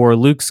about before,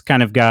 Luke's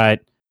kind of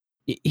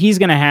he's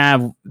going to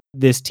have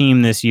this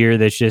team this year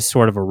that's just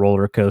sort of a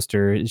roller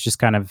coaster. It's just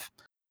kind of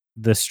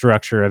the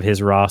structure of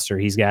his roster.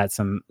 He's got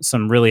some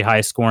really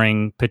high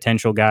scoring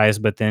potential guys,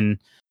 but then,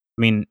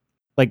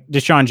 like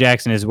Deshaun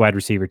Jackson is wide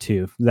receiver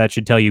too. That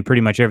should tell you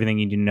pretty much everything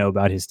you need to know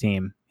about his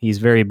team. He's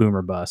very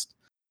boomer bust.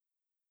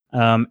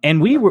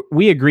 And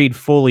we agreed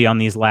fully on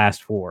these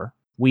last 4.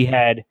 We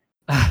had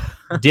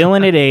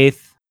Dylan at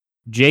 8th,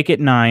 Jake at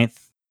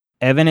 9th,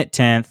 Evan at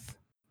 10th,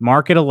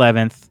 Mark at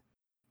 11th,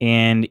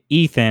 and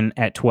Ethan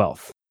at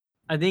 12th.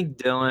 I think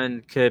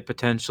Dylan could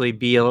potentially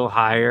be a little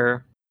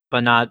higher, but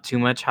not too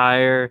much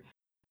higher.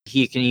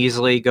 He can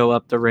easily go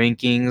up the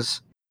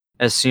rankings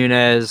as soon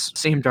as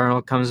Sam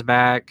Darnold comes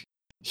back.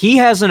 He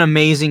has an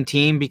amazing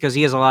team because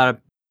he has a lot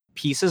of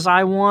pieces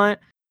I want.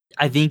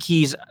 I think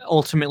he's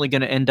ultimately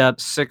going to end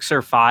up 6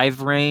 or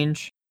 5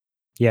 range.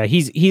 Yeah,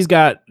 he's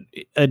got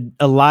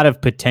a lot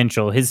of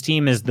potential. His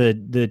team is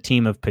the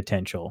team of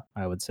potential,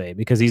 I would say,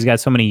 because he's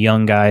got so many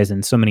young guys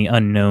and so many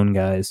unknown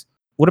guys.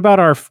 What about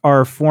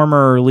our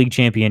former league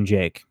champion,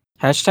 Jake?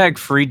 Hashtag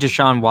free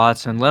Deshaun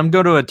Watson. Let him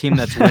go to a team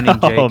that's winning,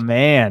 Jake. Oh,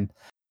 man.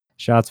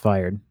 Shots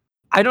fired.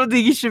 I don't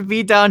think he should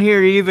be down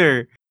here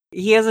either.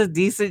 He has a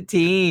decent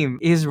team.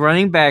 His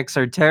running backs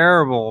are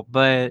terrible,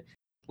 but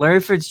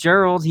Larry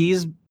Fitzgerald,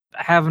 he's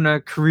having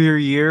a career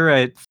year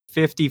at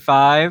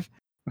 55.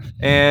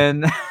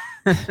 And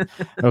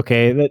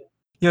okay, that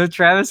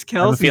Travis Kelce.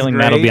 I have a feeling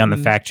that'll be on the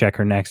fact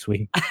checker next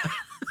week.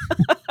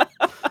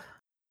 I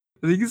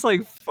think he's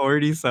like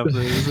 40 something,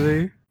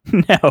 isn't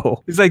he?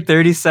 No, he's like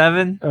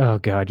 37. Oh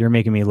God, you're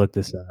making me look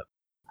this up.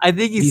 I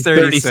think he's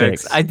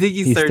 36. I think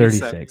he's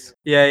 36.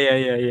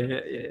 Yeah.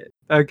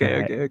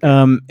 Okay.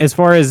 As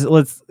far as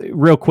let's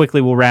real quickly,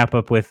 we'll wrap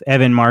up with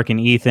Evan, Mark, and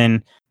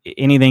Ethan.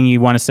 Anything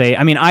you want to say?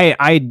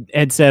 I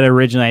had said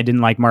originally I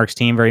didn't like Mark's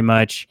team very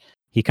much.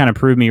 He kind of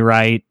proved me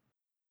right.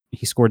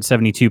 He scored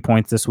 72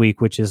 points this week,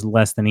 which is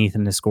less than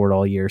Ethan has scored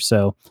all year.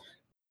 So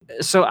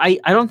I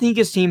don't think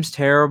his team's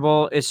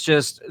terrible. It's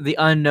just the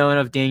unknown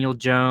of Daniel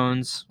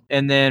Jones.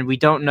 And then we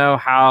don't know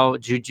how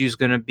Juju's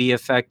going to be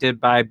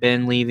affected by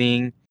Ben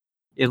leaving.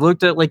 It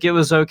looked like it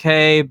was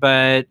okay,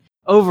 but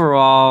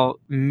overall,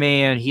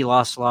 man, he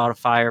lost a lot of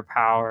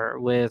firepower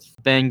with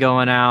Ben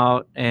going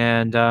out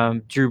and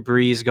Drew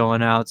Brees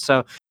going out.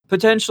 So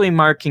potentially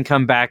Mark can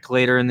come back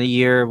later in the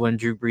year when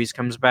Drew Brees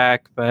comes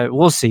back, but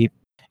we'll see.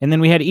 And then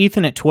we had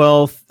Ethan at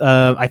 12th.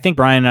 I think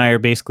Brian and I are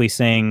basically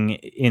saying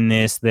in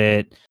this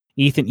that,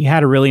 Ethan, you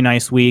had a really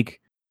nice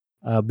week,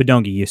 but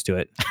don't get used to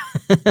it.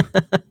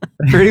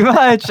 Pretty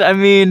much.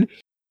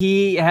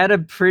 He had a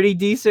pretty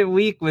decent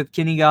week with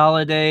Kenny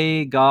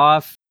Golladay,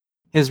 Goff.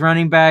 His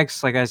running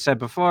backs, like I said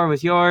before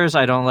with yours,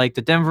 I don't like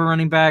the Denver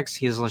running backs.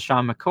 He has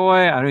LaShawn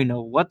McCoy. I don't even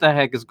know what the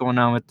heck is going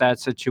on with that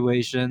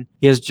situation.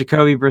 He has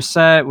Jacoby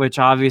Brissett, which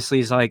obviously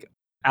is like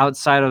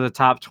outside of the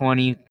top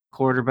 20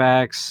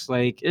 quarterbacks.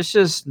 Like, it's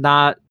just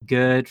not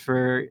good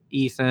for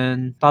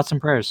Ethan. Thoughts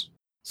and prayers.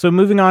 So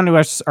moving on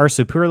to our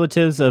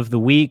superlatives of the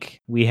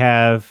week, we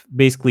have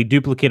basically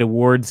duplicate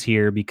awards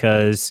here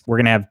because we're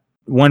going to have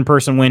one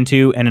person win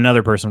 2 and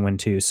another person win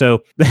 2.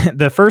 So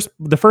the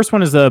first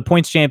one is the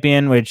points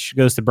champion, which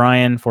goes to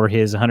Brian for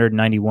his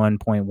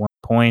 191.1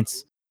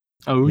 points.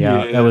 Oh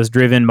That was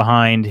driven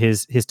behind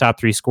his top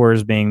 3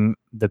 scores being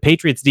the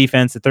Patriots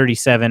defense at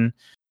 37.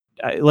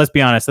 Let's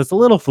be honest, that's a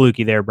little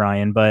fluky there,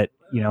 Brian, but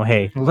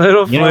hey,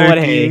 little you fluky, know what,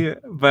 hey.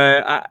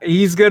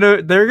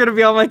 But they're gonna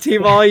be on my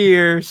team all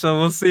year, so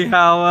we'll see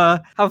how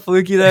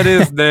fluky that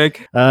is,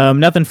 Nick.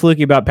 Nothing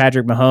fluky about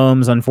Patrick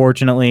Mahomes,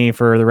 unfortunately,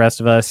 for the rest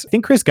of us. I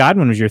think Chris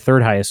Godwin was your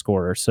 3rd highest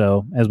scorer,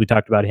 so as we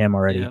talked about him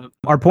already. Yep.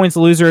 Our points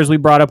loser, as we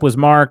brought up, was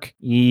Mark.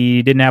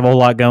 He didn't have a whole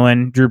lot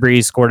going. Drew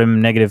Brees scored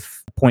him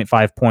negative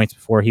 0.5 points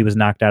before he was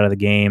knocked out of the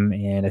game,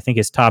 and I think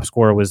his top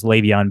scorer was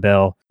Le'Veon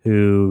Bell,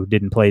 who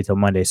didn't play till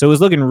Monday. So it was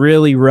looking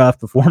really rough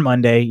before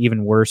Monday,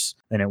 even worse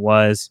than it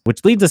was,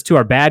 which leads us to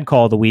our bad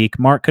call of the week.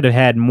 Mark could have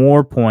had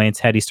more points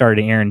had he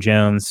started Aaron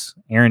Jones.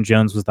 Aaron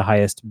Jones was the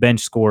highest bench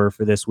scorer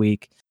for this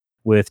week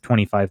with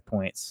 25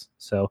 points.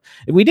 So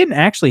we didn't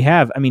actually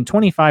have,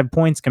 25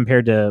 points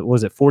compared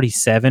to,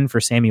 47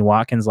 for Sammy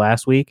Watkins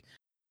last week.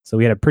 So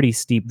we had a pretty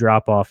steep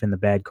drop off in the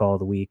bad call of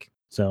the week.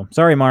 So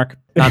sorry, Mark.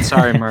 Not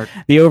sorry, Mark.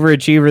 The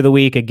overachiever of the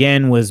week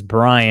again was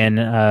Brian.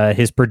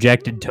 His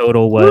projected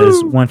total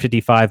was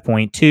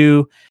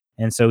 155.2,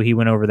 and so he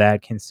went over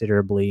that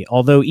considerably.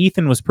 Although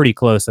Ethan was pretty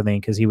close, I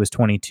think, because he was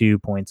 22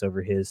 points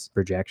over his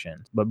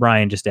projection. But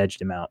Brian just edged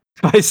him out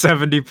by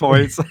 70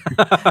 points.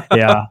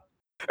 Yeah.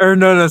 Or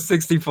no,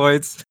 60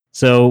 points.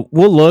 So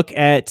we'll look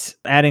at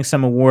adding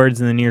some awards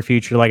in the near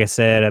future. Like I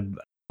said,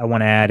 I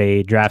want to add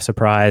a draft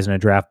surprise and a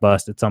draft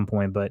bust at some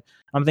point, but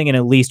I'm thinking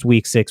at least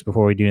week 6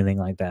 before we do anything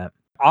like that.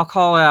 I'll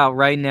call it out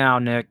right now,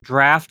 Nick.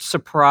 Draft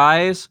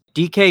surprise,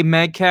 DK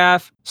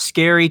Metcalf,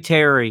 Scary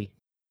Terry.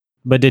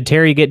 But did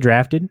Terry get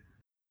drafted?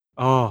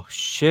 Oh,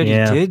 shit,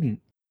 Yeah. He didn't.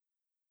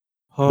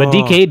 But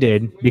DK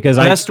did, because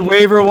Best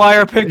waiver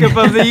wire pickup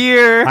of the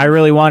year. I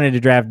really wanted to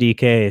draft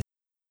DK.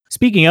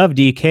 Speaking of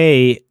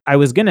DK, I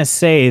was going to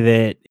say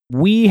that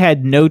we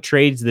had no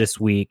trades this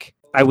week.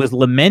 I was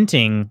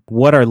lamenting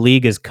what our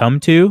league has come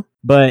to,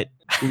 but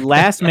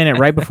last minute,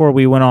 right before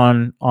we went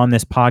on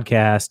this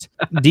podcast,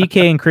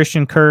 DK and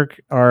Christian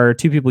Kirk are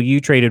 2 people you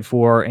traded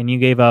for, and you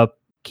gave up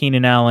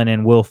Keenan Allen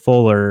and Will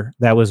Fuller.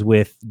 That was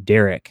with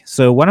Derek.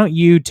 So why don't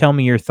you tell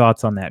me your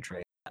thoughts on that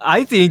trade?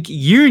 I think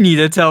you need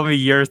to tell me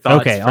your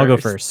thoughts. Okay, I'll go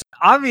first.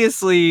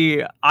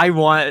 Obviously, I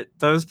want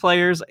those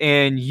players,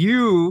 and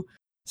you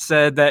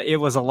said that it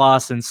was a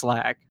loss in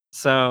slack.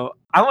 So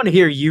I want to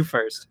hear you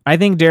first. I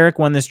think Derek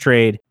won this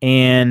trade,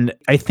 and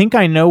I think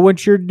I know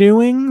what you're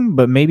doing,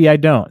 but maybe I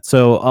don't.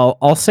 So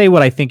I'll say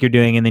what I think you're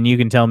doing, and then you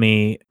can tell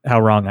me how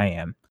wrong I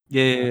am.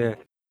 Yeah.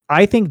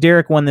 I think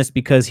Derek won this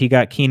because he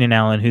got Keenan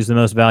Allen, who's the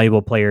most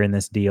valuable player in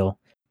this deal,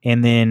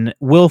 and then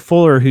Will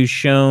Fuller, who's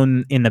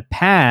shown in the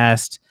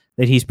past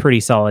that he's pretty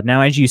solid.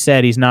 Now, as you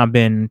said, he's not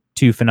been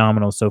too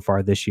phenomenal so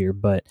far this year,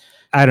 but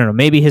I don't know.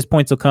 Maybe his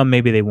points will come,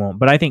 maybe they won't.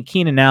 But I think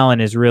Keenan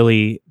Allen is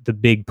really the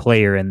big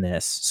player in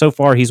this. So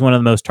far, he's one of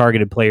the most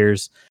targeted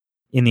players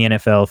in the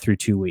NFL through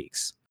 2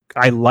 weeks.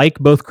 I like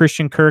both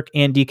Christian Kirk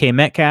and DK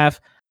Metcalf.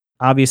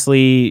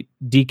 Obviously,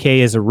 DK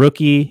is a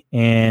rookie,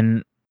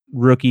 and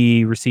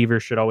rookie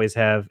receivers should always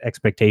have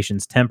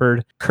expectations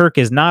tempered. Kirk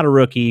is not a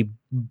rookie,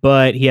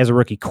 but he has a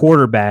rookie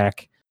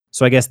quarterback.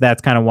 So I guess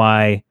that's kind of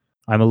why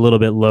I'm a little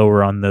bit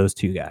lower on those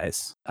 2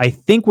 guys. I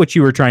think what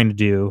you were trying to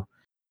do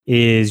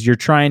is you're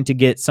trying to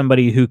get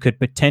somebody who could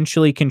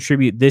potentially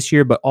contribute this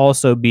year, but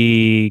also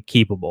be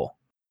keepable.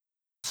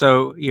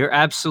 So you're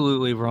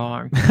absolutely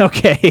wrong.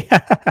 Okay.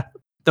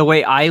 The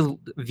way I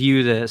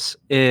view this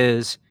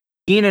is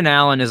Keenan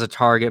Allen is a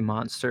target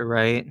monster,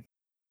 right?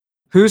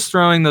 Who's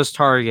throwing those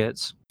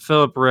targets?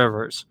 Phillip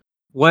Rivers.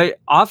 What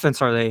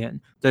offense are they in?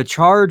 The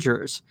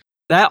Chargers.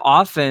 That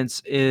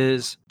offense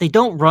they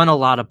don't run a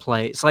lot of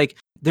plays. Like,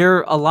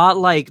 they're a lot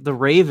like the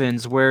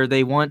Ravens, where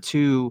they want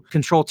to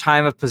control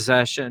time of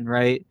possession,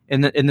 right?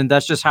 And then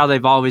that's just how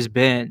they've always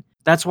been.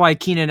 That's why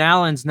Keenan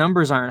Allen's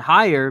numbers aren't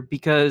higher,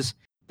 because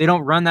they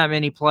don't run that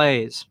many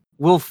plays.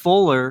 Will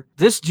Fuller,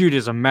 this dude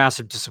is a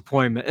massive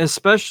disappointment,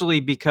 especially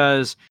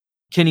because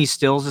Kenny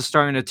Stills is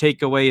starting to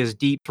take away his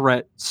deep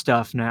threat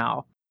stuff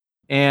now.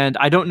 And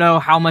I don't know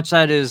how much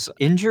that is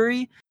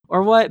injury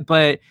or what,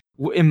 but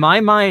in my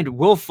mind,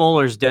 Will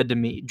Fuller's dead to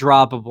me,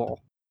 droppable,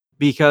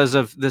 because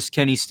of this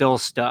Kenny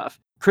Stills stuff.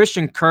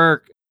 Christian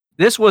Kirk,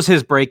 this was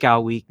his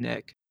breakout week,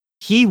 Nick.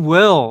 He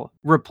will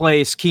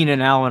replace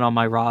Keenan Allen on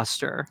my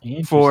roster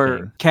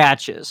for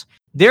catches.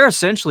 They're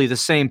essentially the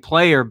same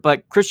player,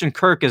 but Christian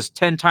Kirk is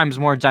 10 times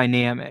more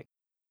dynamic.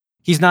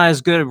 He's not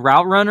as good a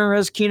route runner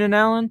as Keenan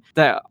Allen.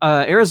 The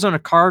Arizona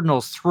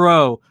Cardinals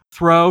throw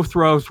so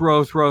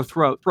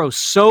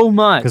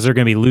much. Because they're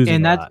going to be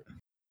losing a lot.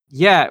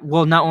 Yeah,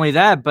 well, not only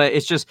that, but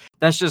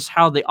that's just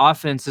how the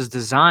offense is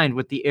designed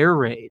with the air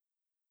raid.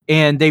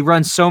 And they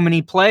run so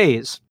many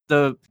plays.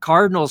 The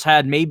Cardinals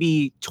had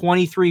maybe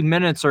 23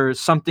 minutes or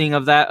something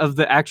of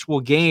the actual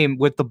game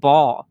with the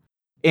ball.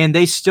 And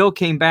they still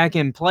came back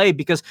and played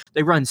because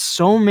they run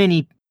so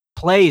many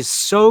plays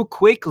so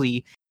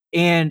quickly.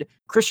 And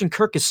Christian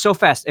Kirk is so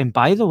fast. And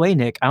by the way,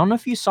 Nick, I don't know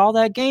if you saw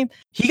that game.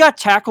 He got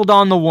tackled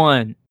on the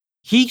one.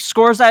 He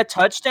scores that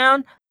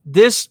touchdown.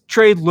 This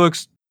trade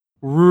looks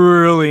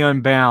really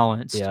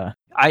unbalanced. Yeah.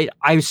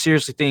 I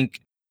seriously think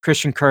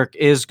Christian Kirk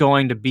is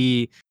going to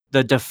be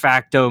the de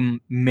facto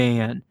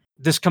man.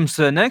 This comes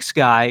to the next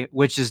guy,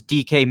 which is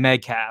DK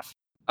Metcalf.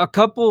 A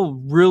couple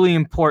really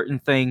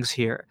important things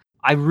here.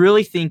 I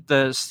really think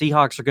the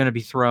Seahawks are going to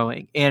be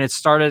throwing, and it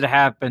started to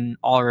happen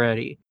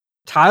already.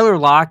 Tyler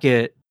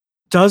Lockett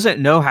doesn't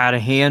know how to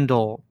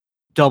handle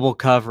double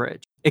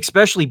coverage,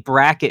 especially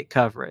bracket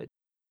coverage.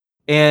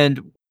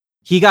 And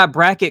he got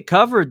bracket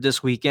covered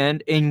this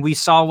weekend, and we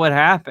saw what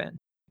happened.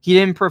 He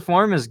didn't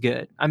perform as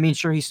good. I mean,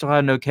 sure, he still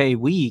had an okay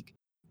week,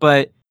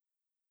 but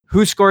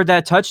who scored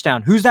that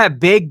touchdown? Who's that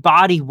big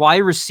body wide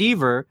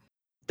receiver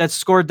that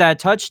scored that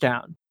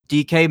touchdown?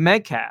 DK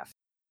Metcalf.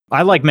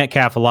 I like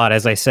Metcalf a lot.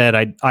 As I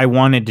said, I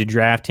wanted to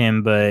draft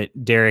him, but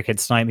Derek had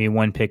sniped me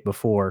one pick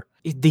before.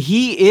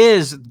 He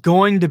is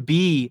going to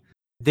be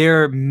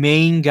their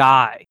main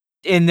guy.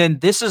 And then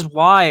this is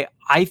why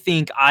I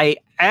think I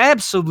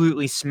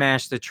absolutely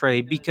smashed the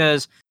trade,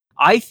 because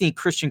I think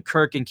Christian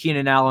Kirk and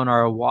Keenan Allen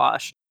are a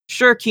wash.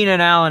 Sure,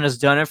 Keenan Allen has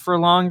done it for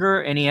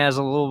longer, and he has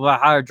a little bit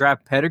higher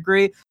draft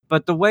pedigree,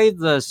 but the way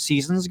the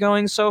season's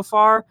going so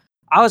far,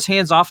 I was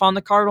hands off on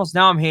the Cardinals.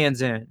 Now I'm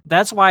hands in.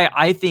 That's why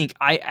I think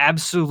I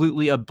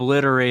absolutely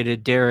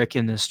obliterated Derek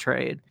in this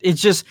trade.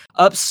 It's just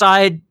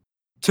upside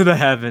to the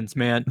heavens,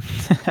 man.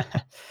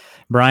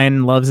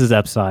 Brian loves his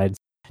upsides.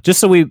 Just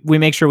so we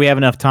make sure we have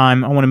enough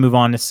time, I want to move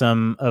on to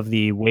some of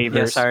the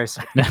waivers. Yeah, sorry.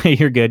 No,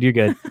 you're good. You're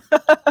good.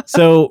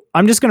 So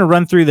I'm just going to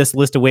run through this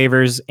list of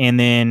waivers, and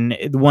then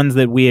the ones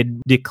that we had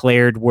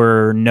declared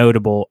were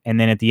notable, and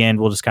then at the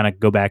end, we'll just kind of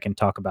go back and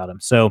talk about them.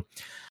 So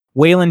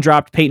Waylon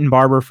dropped Peyton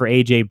Barber for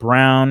A.J.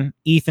 Brown.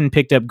 Ethan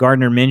picked up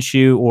Gardner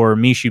Minshew, or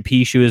Mishu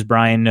Pishu as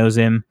Brian knows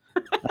him.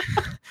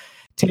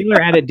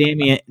 Taylor added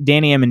Danny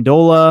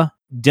Amendola.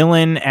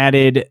 Dylan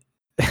added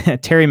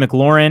Terry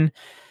McLaurin.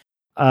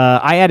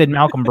 I added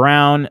Malcolm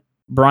Brown.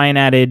 Brian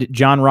added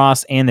John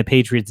Ross and the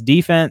Patriots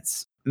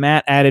defense.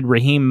 Matt added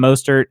Raheem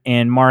Mostert,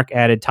 and Mark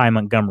added Ty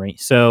Montgomery.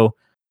 So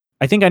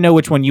I think I know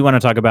which one you want to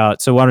talk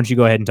about. So why don't you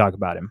go ahead and talk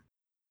about him?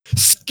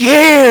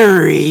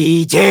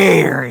 Scary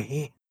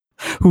Terry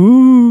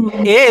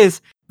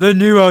is the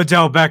new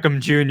Odell Beckham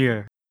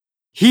Jr.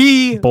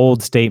 He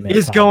Bold statement.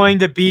 is going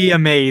to be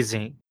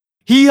amazing.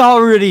 He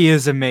already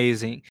is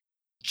amazing.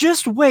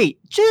 Just wait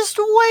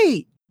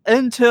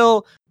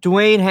until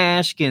Dwayne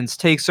Haskins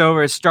takes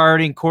over as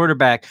starting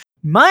quarterback.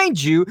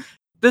 Mind you,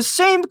 the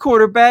same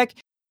quarterback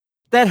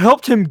that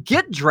helped him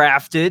get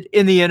drafted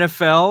in the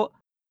NFL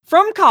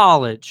from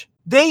college.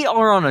 They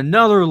are on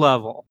another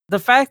level. The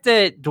fact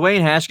that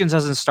Dwayne Haskins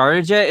hasn't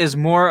started yet is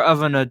more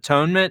of an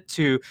atonement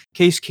to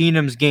Case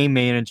Keenum's game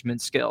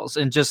management skills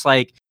and just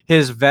like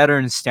his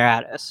veteran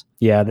status.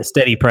 Yeah, the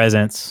steady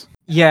presence.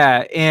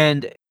 Yeah,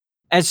 and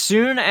as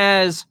soon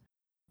as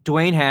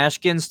Dwayne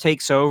Haskins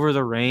takes over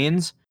the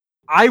reins,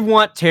 I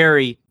want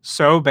Terry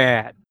so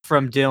bad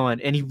from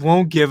Dylan, and he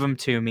won't give him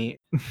to me.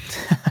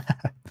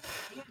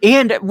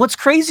 And what's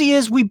crazy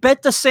is we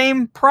bet the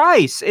same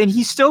price, and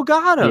he still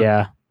got him.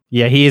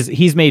 Yeah,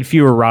 he's made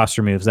fewer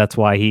roster moves. That's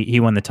why he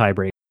won the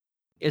tiebreak.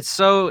 It's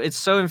so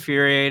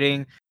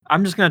infuriating.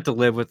 I'm just gonna have to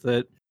live with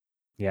it.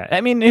 Yeah,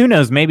 I mean, who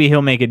knows? Maybe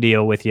he'll make a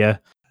deal with you.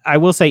 I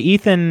will say,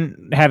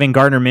 Ethan having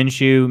Gardner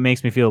Minshew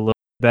makes me feel a little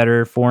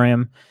better for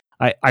him.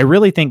 I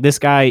really think this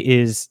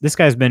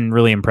guy's been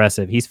really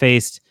impressive. He's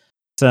faced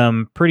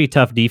some pretty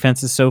tough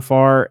defenses so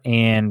far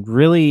and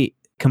really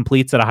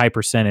completes at a high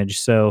percentage.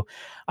 So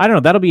I don't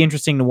know. That'll be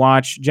interesting to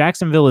watch.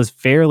 Jacksonville is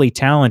fairly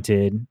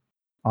talented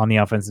on the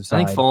offensive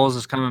side. I think Foles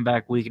is coming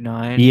back week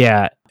 9.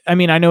 Yeah. I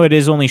mean, I know it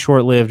is only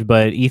short-lived,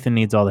 but Ethan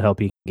needs all the help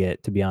he can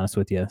get, to be honest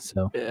with you.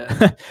 So,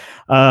 yeah.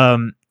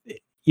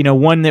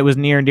 One that was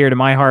near and dear to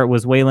my heart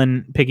was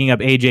Waylon picking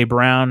up A.J.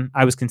 Brown.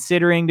 I was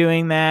considering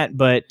doing that,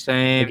 but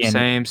same.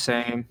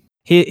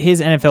 His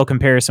NFL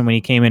comparison when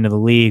he came into the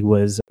league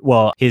was,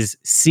 his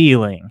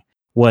ceiling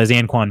was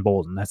Anquan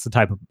Bolden. That's the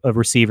type of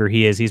receiver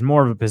he is. He's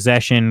more of a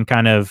possession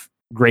kind of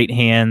great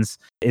hands,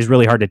 is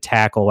really hard to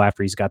tackle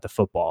after he's got the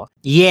football.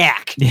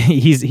 Yak.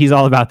 He's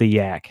all about the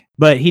yak.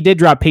 But he did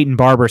drop Peyton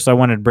Barber, so I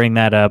wanted to bring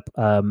that up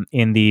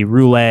in the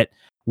roulette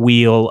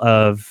wheel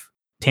of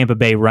Tampa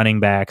Bay running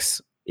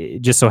backs.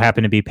 It just so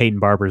happened to be Peyton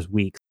Barber's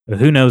week.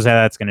 Who knows how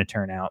that's going to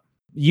turn out?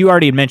 You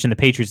already had mentioned the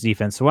Patriots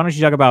defense, so why don't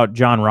you talk about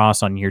John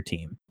Ross on your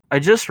team? I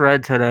just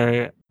read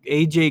today,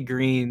 AJ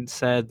Green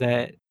said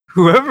that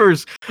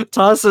whoever's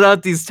tossing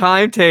out these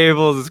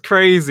timetables is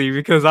crazy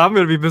because I'm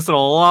going to be missing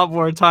a lot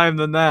more time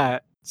than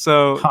that.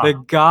 So the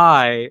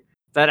guy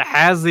that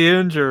has the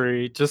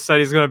injury just said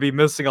he's going to be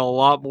missing a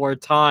lot more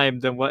time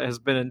than what has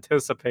been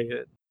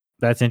anticipated.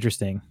 That's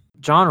interesting.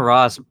 John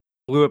Ross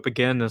blew up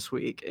again this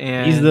week.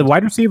 And he's the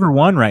wide receiver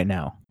 1 right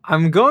now.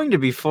 I'm going to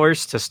be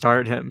forced to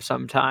start him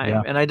sometime.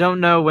 Yeah. And I don't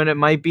know when it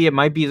might be. It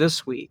might be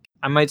this week.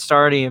 I might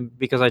start him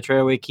because I trade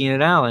away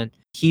Keenan Allen.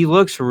 He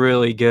looks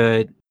really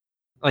good.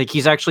 Like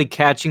he's actually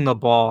catching the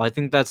ball. I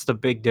think that's the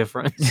big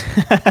difference.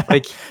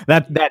 Like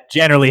that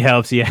generally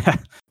helps. Yeah.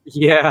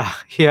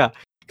 Yeah.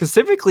 Because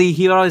typically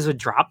he always would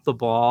drop the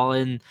ball,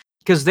 and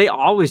because they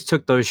always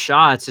took those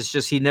shots, it's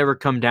just he never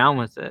come down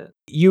with it.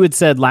 You had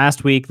said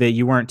last week that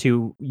you weren't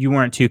too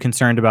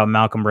concerned about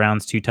Malcolm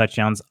Brown's 2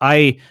 touchdowns.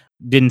 I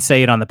didn't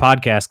say it on the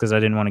podcast because I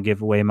didn't want to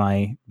give away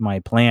my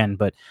plan,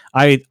 but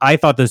I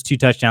thought those 2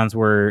 touchdowns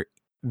were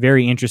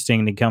very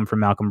interesting to come from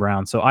Malcolm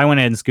Brown. So I went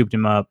ahead and scooped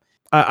him up.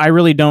 I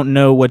really don't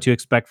know what to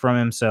expect from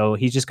him, so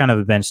he's just kind of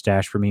a bench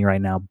stash for me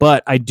right now.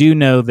 But I do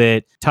know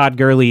that Todd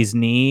Gurley's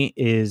knee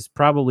is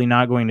probably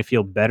not going to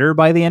feel better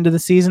by the end of the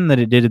season than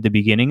it did at the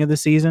beginning of the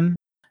season.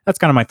 That's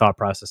kind of my thought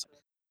process.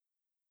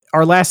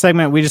 Our last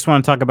segment, we just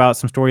want to talk about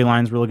some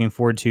storylines we're looking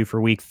forward to for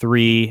week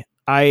 3.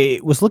 I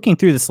was looking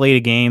through the slate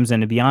of games,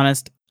 and to be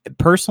honest,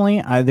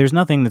 personally, there's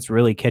nothing that's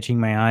really catching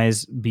my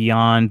eyes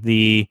beyond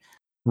the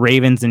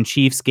Ravens and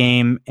Chiefs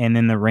game and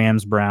then the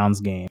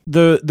Rams-Browns game.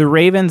 The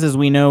Ravens, as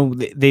we know,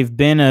 they've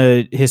been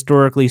a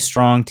historically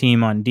strong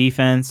team on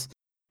defense,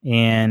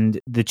 and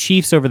the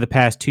Chiefs over the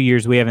past 2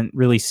 years, we haven't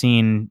really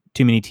seen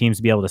too many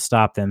teams be able to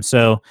stop them.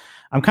 So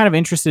I'm kind of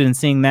interested in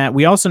seeing that.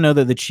 We also know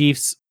that the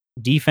Chiefs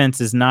defense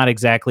is not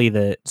exactly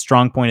the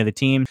strong point of the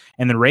team,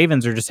 and the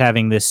Ravens are just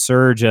having this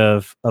surge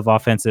of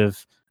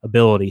offensive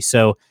ability.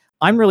 So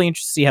I'm really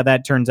interested to see how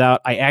that turns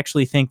out. I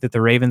actually think that the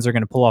Ravens are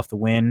going to pull off the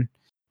win,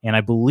 and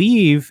I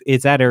believe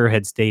it's at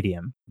Arrowhead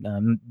Stadium.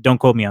 Don't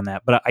quote me on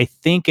that, but I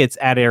think it's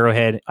at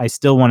Arrowhead. I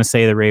still want to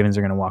say the Ravens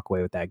are going to walk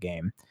away with that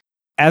game.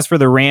 As for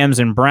the Rams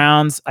and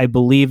Browns, I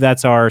believe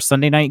that's our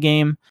Sunday night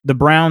game. The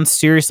Browns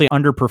seriously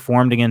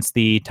underperformed against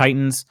the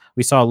Titans.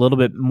 We saw a little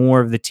bit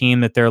more of the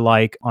team that they're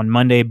like on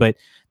Monday, but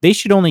they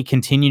should only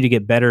continue to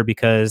get better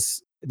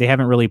because they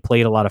haven't really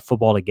played a lot of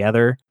football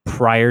together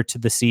prior to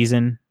the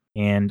season.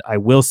 And I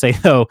will say,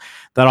 though,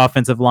 that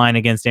offensive line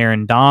against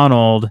Aaron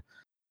Donald,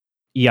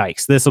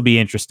 yikes, this will be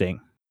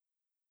interesting.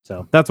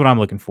 So that's what I'm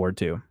looking forward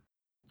to.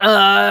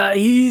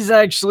 He's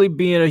actually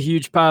being a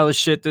huge pile of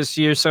shit this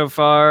year so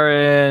far,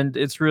 and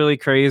it's really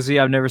crazy.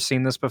 I've never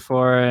seen this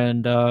before,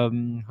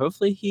 and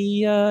hopefully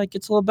he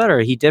gets a little better.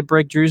 He did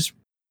break Drew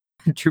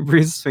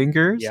Brees'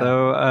 finger,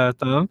 so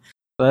thumb.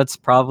 So that's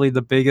probably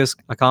the biggest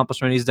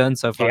accomplishment he's done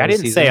so far. Hey, I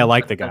didn't say I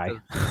like the guy,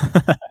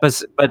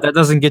 but that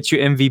doesn't get you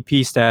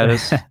MVP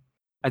status.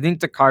 I think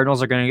the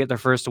Cardinals are going to get their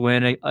first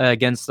win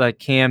against the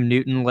Cam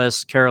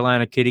Newton-less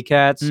Carolina Kitty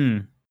Cats.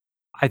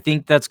 I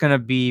think that's going to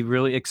be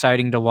really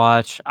exciting to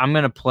watch. I'm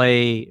going to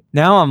play...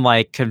 Now I'm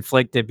like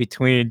conflicted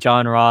between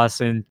John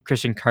Ross and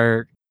Christian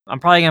Kirk. I'm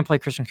probably going to play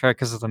Christian Kirk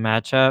because of the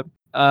matchup.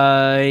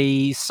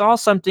 I saw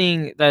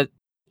something that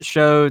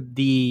showed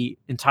the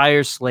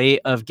entire slate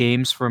of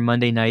games for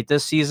Monday night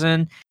this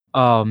season.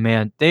 Oh,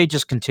 man. They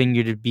just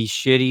continue to be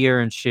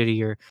shittier and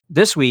shittier.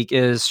 This week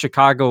is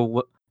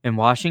Chicago and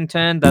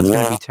Washington. That's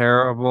going to be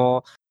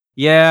terrible.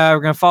 Yeah,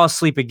 we're going to fall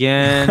asleep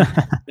again.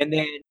 And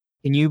then...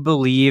 Can you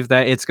believe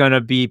that it's going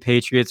to be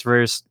Patriots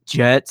versus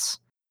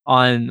Jets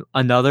on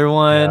another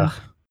one?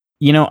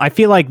 You know, I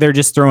feel like they're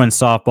just throwing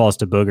softballs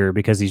to Booger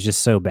because he's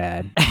just so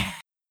bad.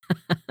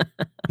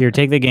 Here,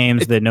 take the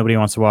games that nobody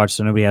wants to watch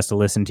so nobody has to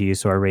listen to you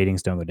so our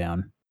ratings don't go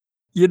down.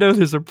 You know,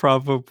 there's a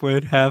problem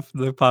when half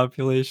the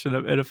population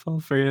of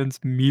NFL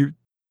fans mute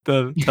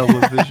the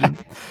television.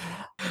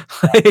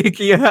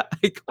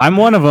 I'm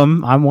one of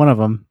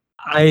them.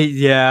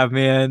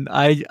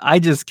 I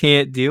just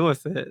can't deal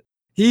with it.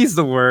 He's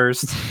the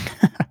worst.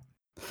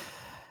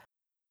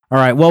 All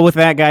right. Well, with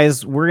that,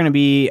 guys, we're going to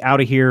be out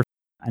of here.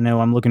 I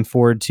know I'm looking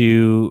forward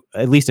to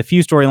at least a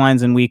few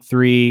storylines in week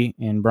 3,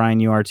 and Brian,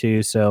 you are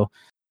too. So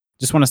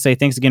just want to say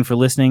thanks again for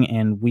listening,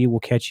 and we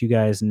will catch you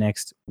guys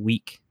next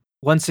week.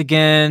 Once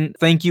again,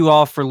 thank you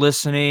all for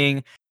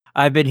listening.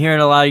 I've been hearing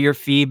a lot of your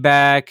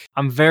feedback.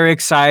 I'm very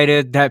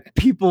excited that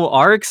people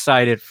are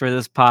excited for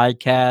this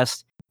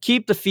podcast.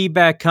 Keep the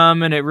feedback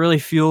coming. It really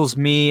fuels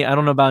me. I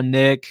don't know about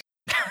Nick.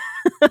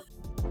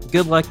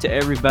 Good luck to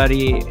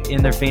everybody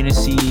in their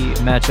fantasy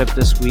matchup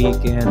this week,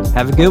 and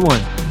have a good one.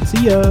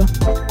 See ya.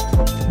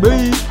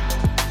 Bye.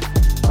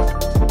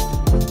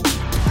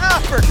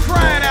 For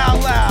crying out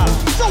loud.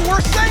 It's the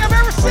worst thing I've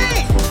ever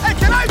seen. Hey,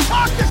 can I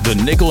talk to...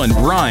 The Nickel and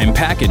Grime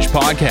Package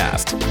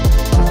Podcast.